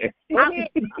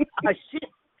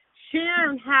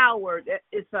 Sharon Howard,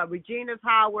 it's Regina's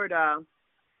Howard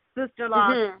sister-in-law.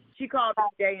 Mm-hmm. She called me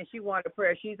today and she wanted a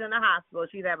prayer. She's in the hospital.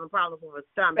 She's having problems with her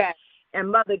stomach. Okay. And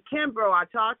Mother Kimbrough, I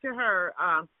talked to her.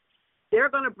 They're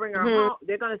going to bring her home.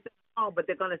 They're going to send her home, but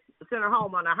they're going to send her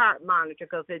home on a heart monitor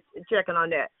because they're checking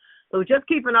on that. So just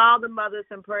keeping all the mothers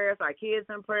in prayers, our kids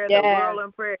in prayer, the world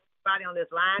in prayer, everybody on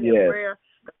this line in prayer.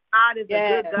 God is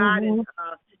a good God, and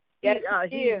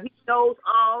he knows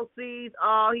all, sees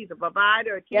all. He's a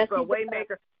provider, a keeper, a way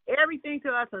maker, everything to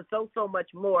us, and so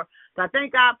much more. So I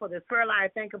thank God for this prayer line. I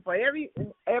thank Him for every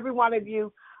one of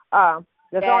you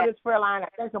that's on this prayer line. I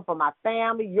thank Him for my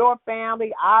family, your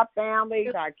family, our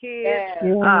families, our kids,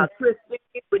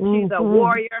 Christine, which she's a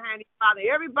warrior, Honey Father.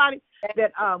 Everybody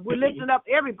that we're lifting up,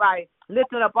 everybody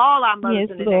lifting up all our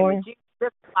mothers in the name of Jesus.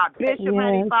 Our Bishop,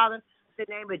 Honey Father. In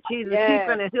the name of Jesus, keep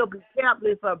him, and he'll be kept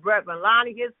for Reverend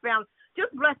Lonnie, his family.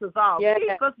 Just bless us all.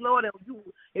 Keep us, Lord, and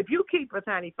if you keep us,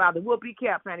 Honey Father, we'll be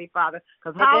kept, Honey Father,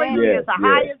 because hallelujah is the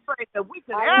highest praise that we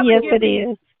can ever give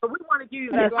you. So we want to give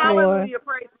you that hallelujah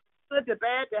praise, good, the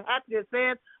bad, the happy, the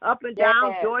sad, up and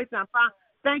down, joys and fun.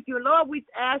 Thank you, Lord. We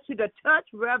ask you to touch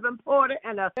Reverend Porter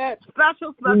and a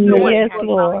special way. Yes,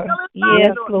 Lord.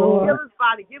 Yes, Lord. Heal his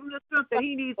body. Give him the strength that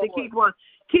he needs to keep on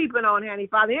keeping on, Honey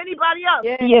Father. Anybody else?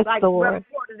 Yes, like Lord. Reverend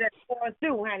Porter that's going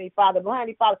through, Honey Father. But,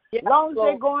 Honey Father, as long as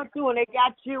they're going through and they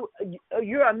got you,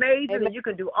 you're amazing and you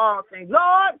can do all things.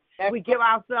 Lord, we give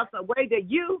ourselves away that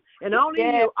you and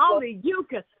only you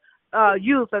can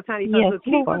use us, Honey Father. So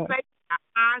keep us safe. Our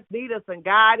eyes, lead us and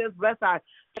guide us. Bless our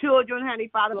children, Honey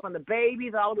Father, from the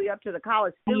babies all the way up to the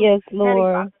college students. Yes,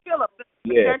 Lord. Honey Father, fill up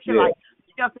protection like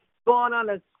just going on,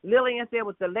 as Lillian said,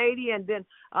 with the lady and then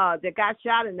that got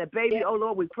shot and the baby. Oh,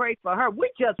 Lord, we pray for her. We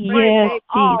just pray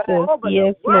all over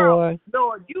the world.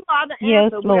 Lord, you are the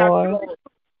answer. Yes, Lord.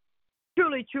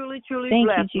 Truly thank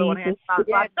blessed, you, Lord. Jesus. I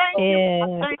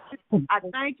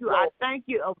thank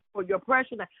you for your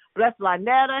precious. Bless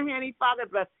Lynetta, Honey Father.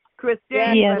 Bless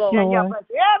Christine, bless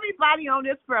everybody on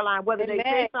this prayer line, whether they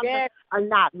say something or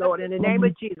not, Lord. In the name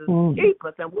of Jesus, keep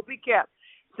us and we'll be kept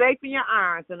safe in your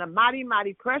arms. In the mighty,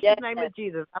 mighty, precious name of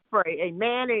Jesus, I pray.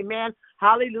 Amen, amen,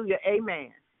 hallelujah,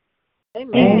 amen.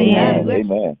 Amen.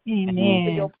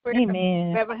 Amen.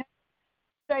 Amen.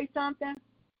 Say something?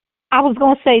 I was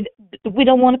going to say, we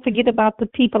don't want to forget about the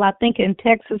people, I think, in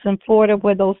Texas and Florida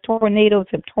where those tornadoes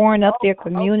have torn up their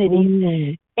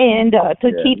communities. And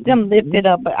to keep them lifted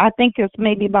up. I think there's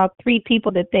maybe about 3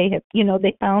 people that they have,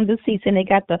 they found deceased, and they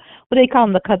got what they call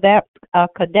them, the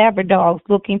cadaver dogs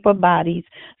looking for bodies.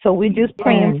 So we're just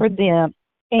praying for them.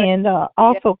 And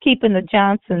also keeping the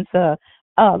Johnsons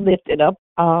lifted up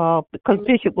because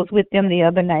Bishop was with them the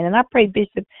other night. And I pray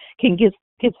Bishop can get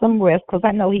some rest because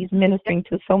I know he's ministering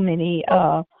to so many,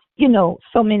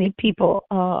 so many people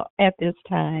at this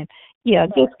time. Yeah,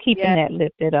 just keeping that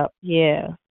lifted up. Yeah.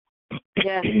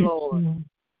 Yes, Lord.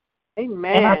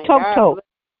 Amen. And I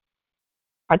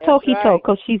told Hito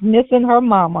because she's missing her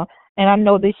mama, and I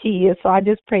know that she is. So I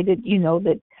just pray that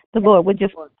that the Lord would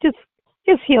just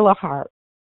heal her heart.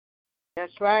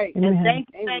 That's right. And thank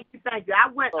you. I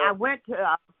went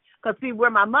to because see where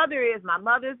my mother is. My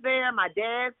mother's there. My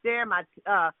dad's there. My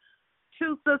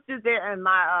 2 sisters there, and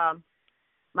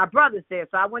my brother's there.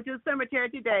 So I went to the cemetery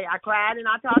today. I cried and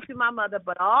I talked to my mother,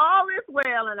 but all is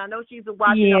well, and I know she's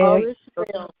watching all this. So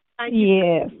thank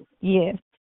you. Yes.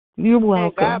 You're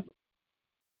welcome.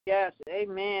 Yes,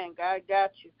 amen. God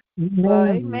got you.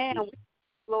 Amen.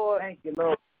 Lord. Thank you,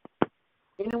 Lord.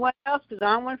 Anyone else? Because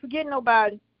I don't want to forget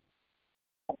nobody.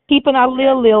 Keeping our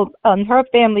Lil and her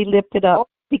family lifted up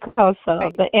because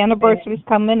the anniversary is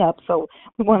coming up. So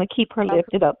we want to keep her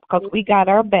lifted up because we got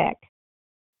our back.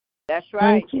 That's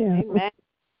right. Thank you.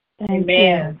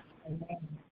 Amen.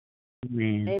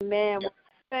 Amen. Amen.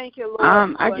 Thank you,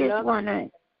 Lord. I just want to.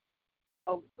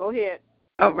 Oh, go ahead.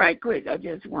 Oh, right quick. I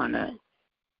just want to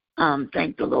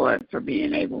thank the Lord for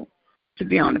being able to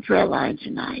be on the prayer line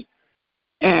tonight.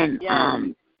 And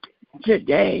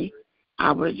today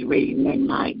I was reading in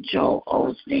my Joel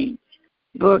Osteen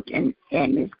book, and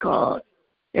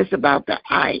it's about the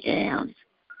I ams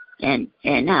and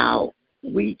how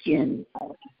we can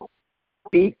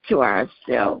speak to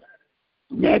ourselves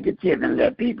negative and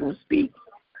let people speak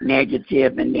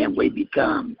negative, and then we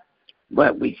become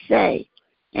what we say.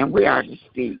 And we are to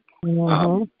speak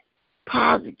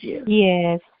positive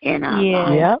in our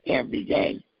lives every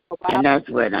day. And that's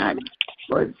what I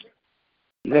was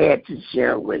glad to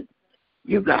share with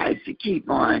you guys, to keep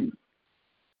on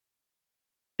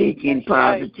speaking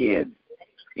positive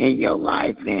in your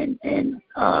life and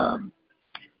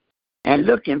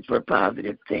looking for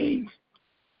positive things.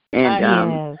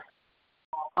 And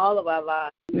all of our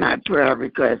lives. My prayer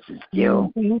request is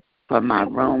still for my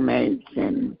roommates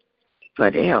and for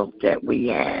the help that we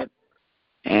have,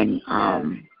 and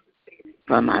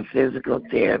for my physical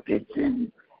therapist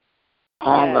and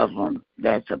all of them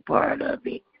that's a part of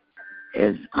it,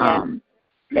 is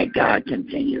that God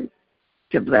continue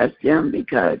to bless them,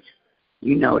 because,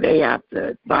 you know, they have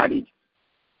to, bodies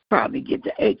probably get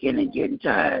to aching and getting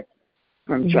tired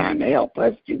from trying to help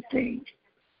us do things.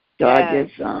 So I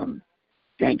just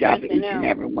thank God for each and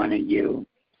every one of you,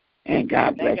 and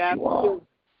God bless you all.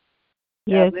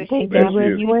 Yes, thank God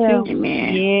bless you too.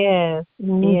 Amen. Yes,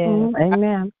 yes,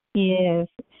 amen. Yes,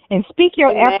 and speak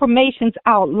your affirmations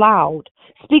out loud.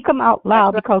 Speak them out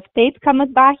loud, because faith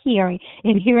cometh by hearing,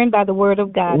 and hearing by the word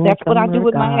of God. That's what I do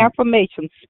with my affirmations.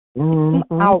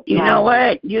 Out you loud. know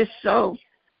what? You're so,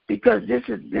 because this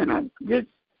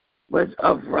was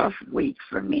a rough week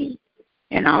for me,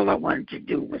 and all I wanted to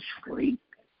do was sleep,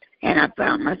 and I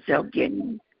found myself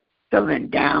feeling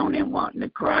down and wanting to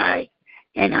cry,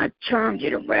 and I turned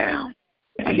it around,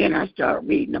 and then I started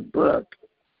reading a book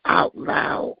out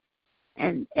loud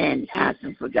and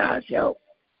asking for God's help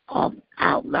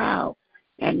out loud,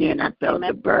 and then I felt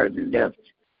the burden lift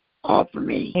off of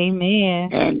me.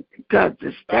 Amen. And because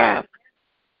the staff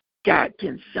got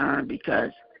concerned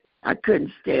because I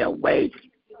couldn't stay awake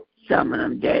some of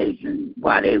them days, and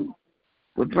while they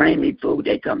would bring me food,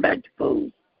 they come back to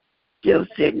food, still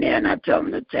sitting there, and I told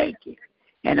them to take it,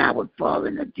 and I would fall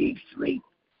in a deep sleep.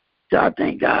 So I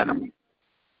thank God I'm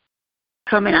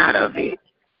coming out of it,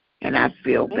 and I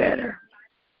feel better.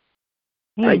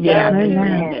 But yeah, I've been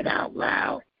reading it out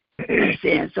loud and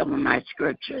saying some of my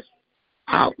scriptures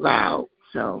out loud.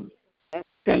 So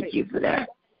thank you for that.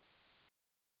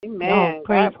 Amen.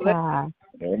 Praise God.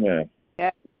 Amen.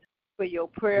 For your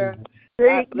prayer.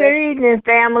 Good evening,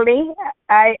 family.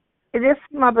 This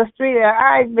Mother Streeter,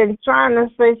 I've been trying to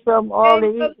say something all the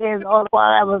evening while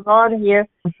I was on here,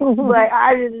 but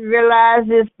I didn't realize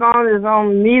this phone is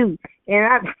on mute.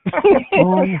 And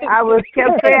I was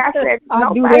kept saying, I said,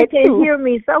 nobody can hear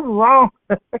me. Something wrong.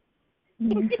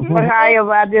 But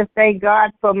however, I just thank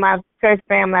God for my church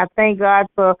family. I thank God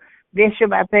for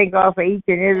Bishop. I thank God for each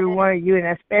and every one of you, and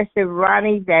especially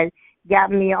Ronnie that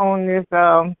got me on this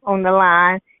on the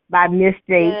line by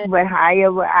mistake. But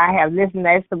however, I have listened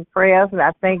to some prayers, and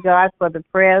I thank God for the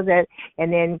prayers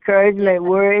and the encouragement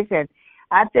words, and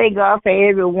I thank God for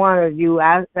every one of you.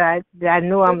 I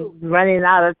know I'm running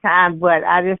out of time, but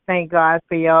I just thank God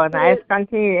for y'all, and I just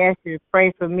continue to ask you to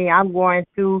pray for me. I'm going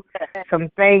through some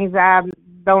things I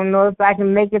don't know if I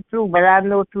can make it through, but I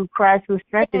know through Christ who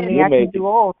strengthens me, I can do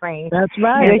all things. That's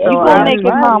right. And so you will make it,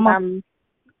 Mama.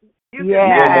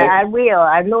 I will.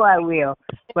 I know I will.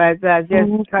 But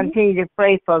just continue to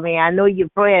pray for me. I know you're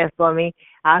praying for me.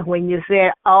 When you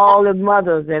said all the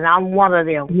mothers, and I'm one of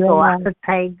them. So I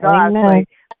thank God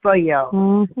for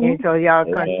y'all. And so y'all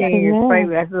continue to pray.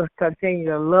 Let's just continue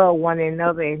to love one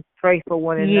another and pray for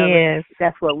one another.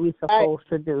 That's what we're supposed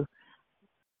to do.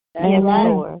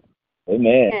 Amen.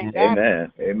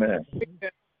 Amen.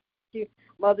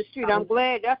 Mother Street, I'm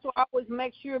glad. That's why I always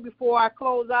make sure before I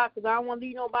close out, because I don't want to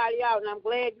leave nobody out, and I'm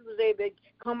glad you was able to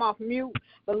come off mute.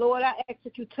 But, Lord, I ask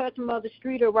that you touch Mother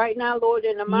Streeter right now, Lord,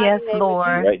 in the mighty name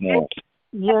Lord. of Jesus. Right now.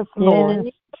 Yes,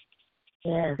 Lord.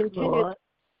 Yes, Lord.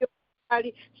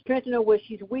 Strengthen her where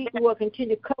she's weak, Lord.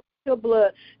 Continue to cover her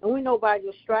blood. And we know by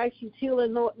your stripes she's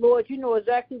healing, Lord. You know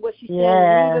exactly what she's saying.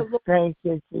 Yes, thank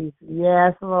you, Jesus.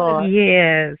 Yes, Lord.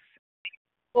 Yes.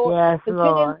 Lord, yes,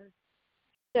 Lord.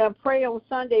 And pray on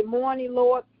Sunday morning,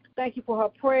 Lord. Thank you for her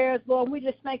prayers, Lord. We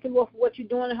just thank you, Lord, for what you're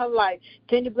doing in her life.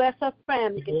 Continue to bless her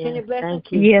family. Continue to bless her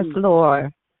kids. Yes,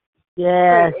 Lord.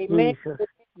 Yes, Amen. Jesus.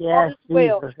 Yes,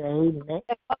 Jesus. Amen.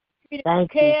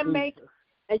 Thank you, make Jesus.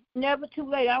 It's never too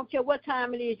late. I don't care what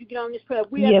time it is you get on this prayer.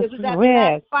 Yes,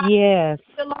 yes.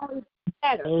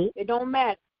 It don't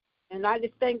matter. And I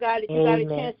just thank God that you got a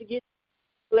chance to get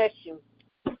bless you.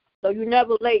 So you're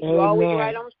never late. You're always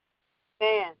right on.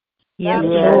 Amen. Yes,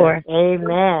 Lord.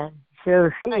 Amen.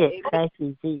 Sure see it. Thank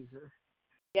you, Jesus.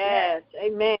 Yes.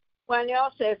 Amen. Anyone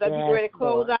else says, I'll be ready to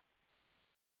close out.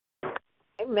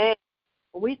 Amen.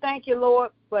 We thank you,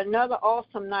 Lord, for another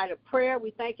awesome night of prayer.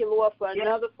 We thank you, Lord, for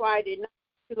another Friday night.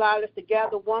 You allowed us to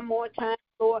gather one more time,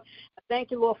 Lord. I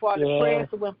thank you, Lord, for all the prayers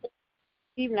that went forth.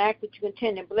 Even ask that you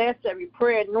continue to bless every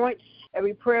prayer, anoint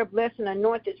every prayer, bless and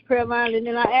anoint this prayer line. And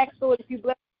then I ask, Lord, if you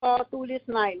bless us all through this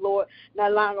night, Lord,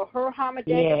 not allowing her harm or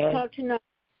danger to come tonight.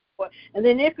 And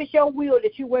then if it's your will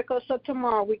that you wake us up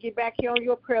tomorrow, we get back here on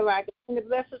your prayer line. Continue to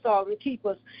bless us all and keep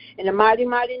us. In the mighty,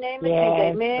 mighty name of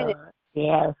Jesus, amen. Lord.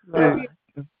 Yes, Lord.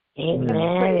 Amen.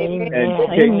 Amen. And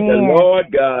take the Lord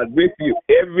God with you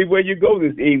everywhere you go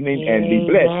this evening, and be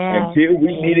blessed until we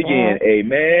meet again.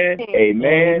 Amen.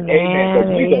 Amen. Amen. Because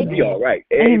we're going to be all right.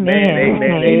 Amen.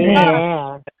 Amen.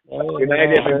 Amen. Good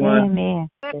night, everyone. Amen.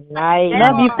 Good night.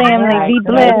 Love you, family. Be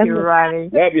blessed. Love you, Ronnie.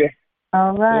 Love you.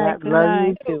 All right. Love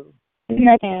you too. Good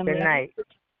night. Good night.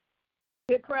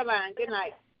 Good prayer line. Good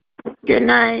night. Good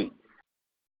night.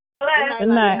 Good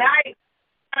night.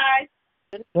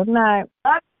 Good night.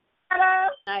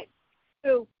 Night.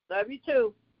 Love you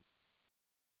too.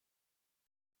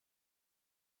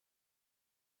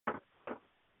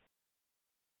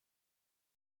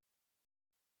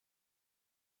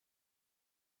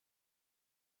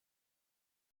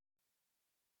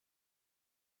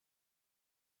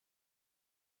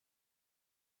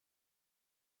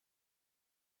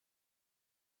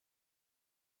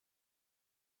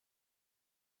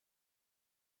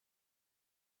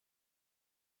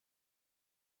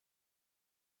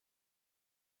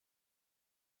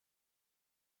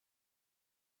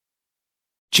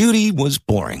 Judy was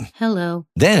boring. Hello.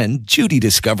 Then Judy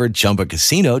discovered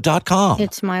ChumbaCasino.com.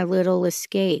 It's my little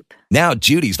escape. Now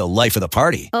Judy's the life of the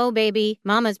party. Oh, baby,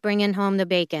 mama's bringing home the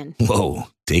bacon. Whoa,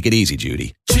 take it easy,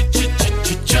 Judy.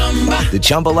 The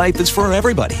Chumba life is for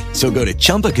everybody. So go to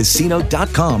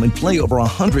ChumbaCasino.com and play over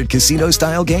 100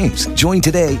 casino-style games. Join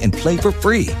today and play for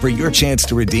free for your chance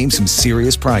to redeem some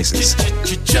serious prizes.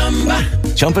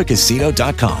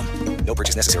 ChumbaCasino.com. No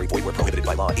purchase necessary. Void where prohibited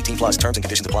by law. 18+ terms and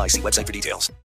conditions apply. See website for details.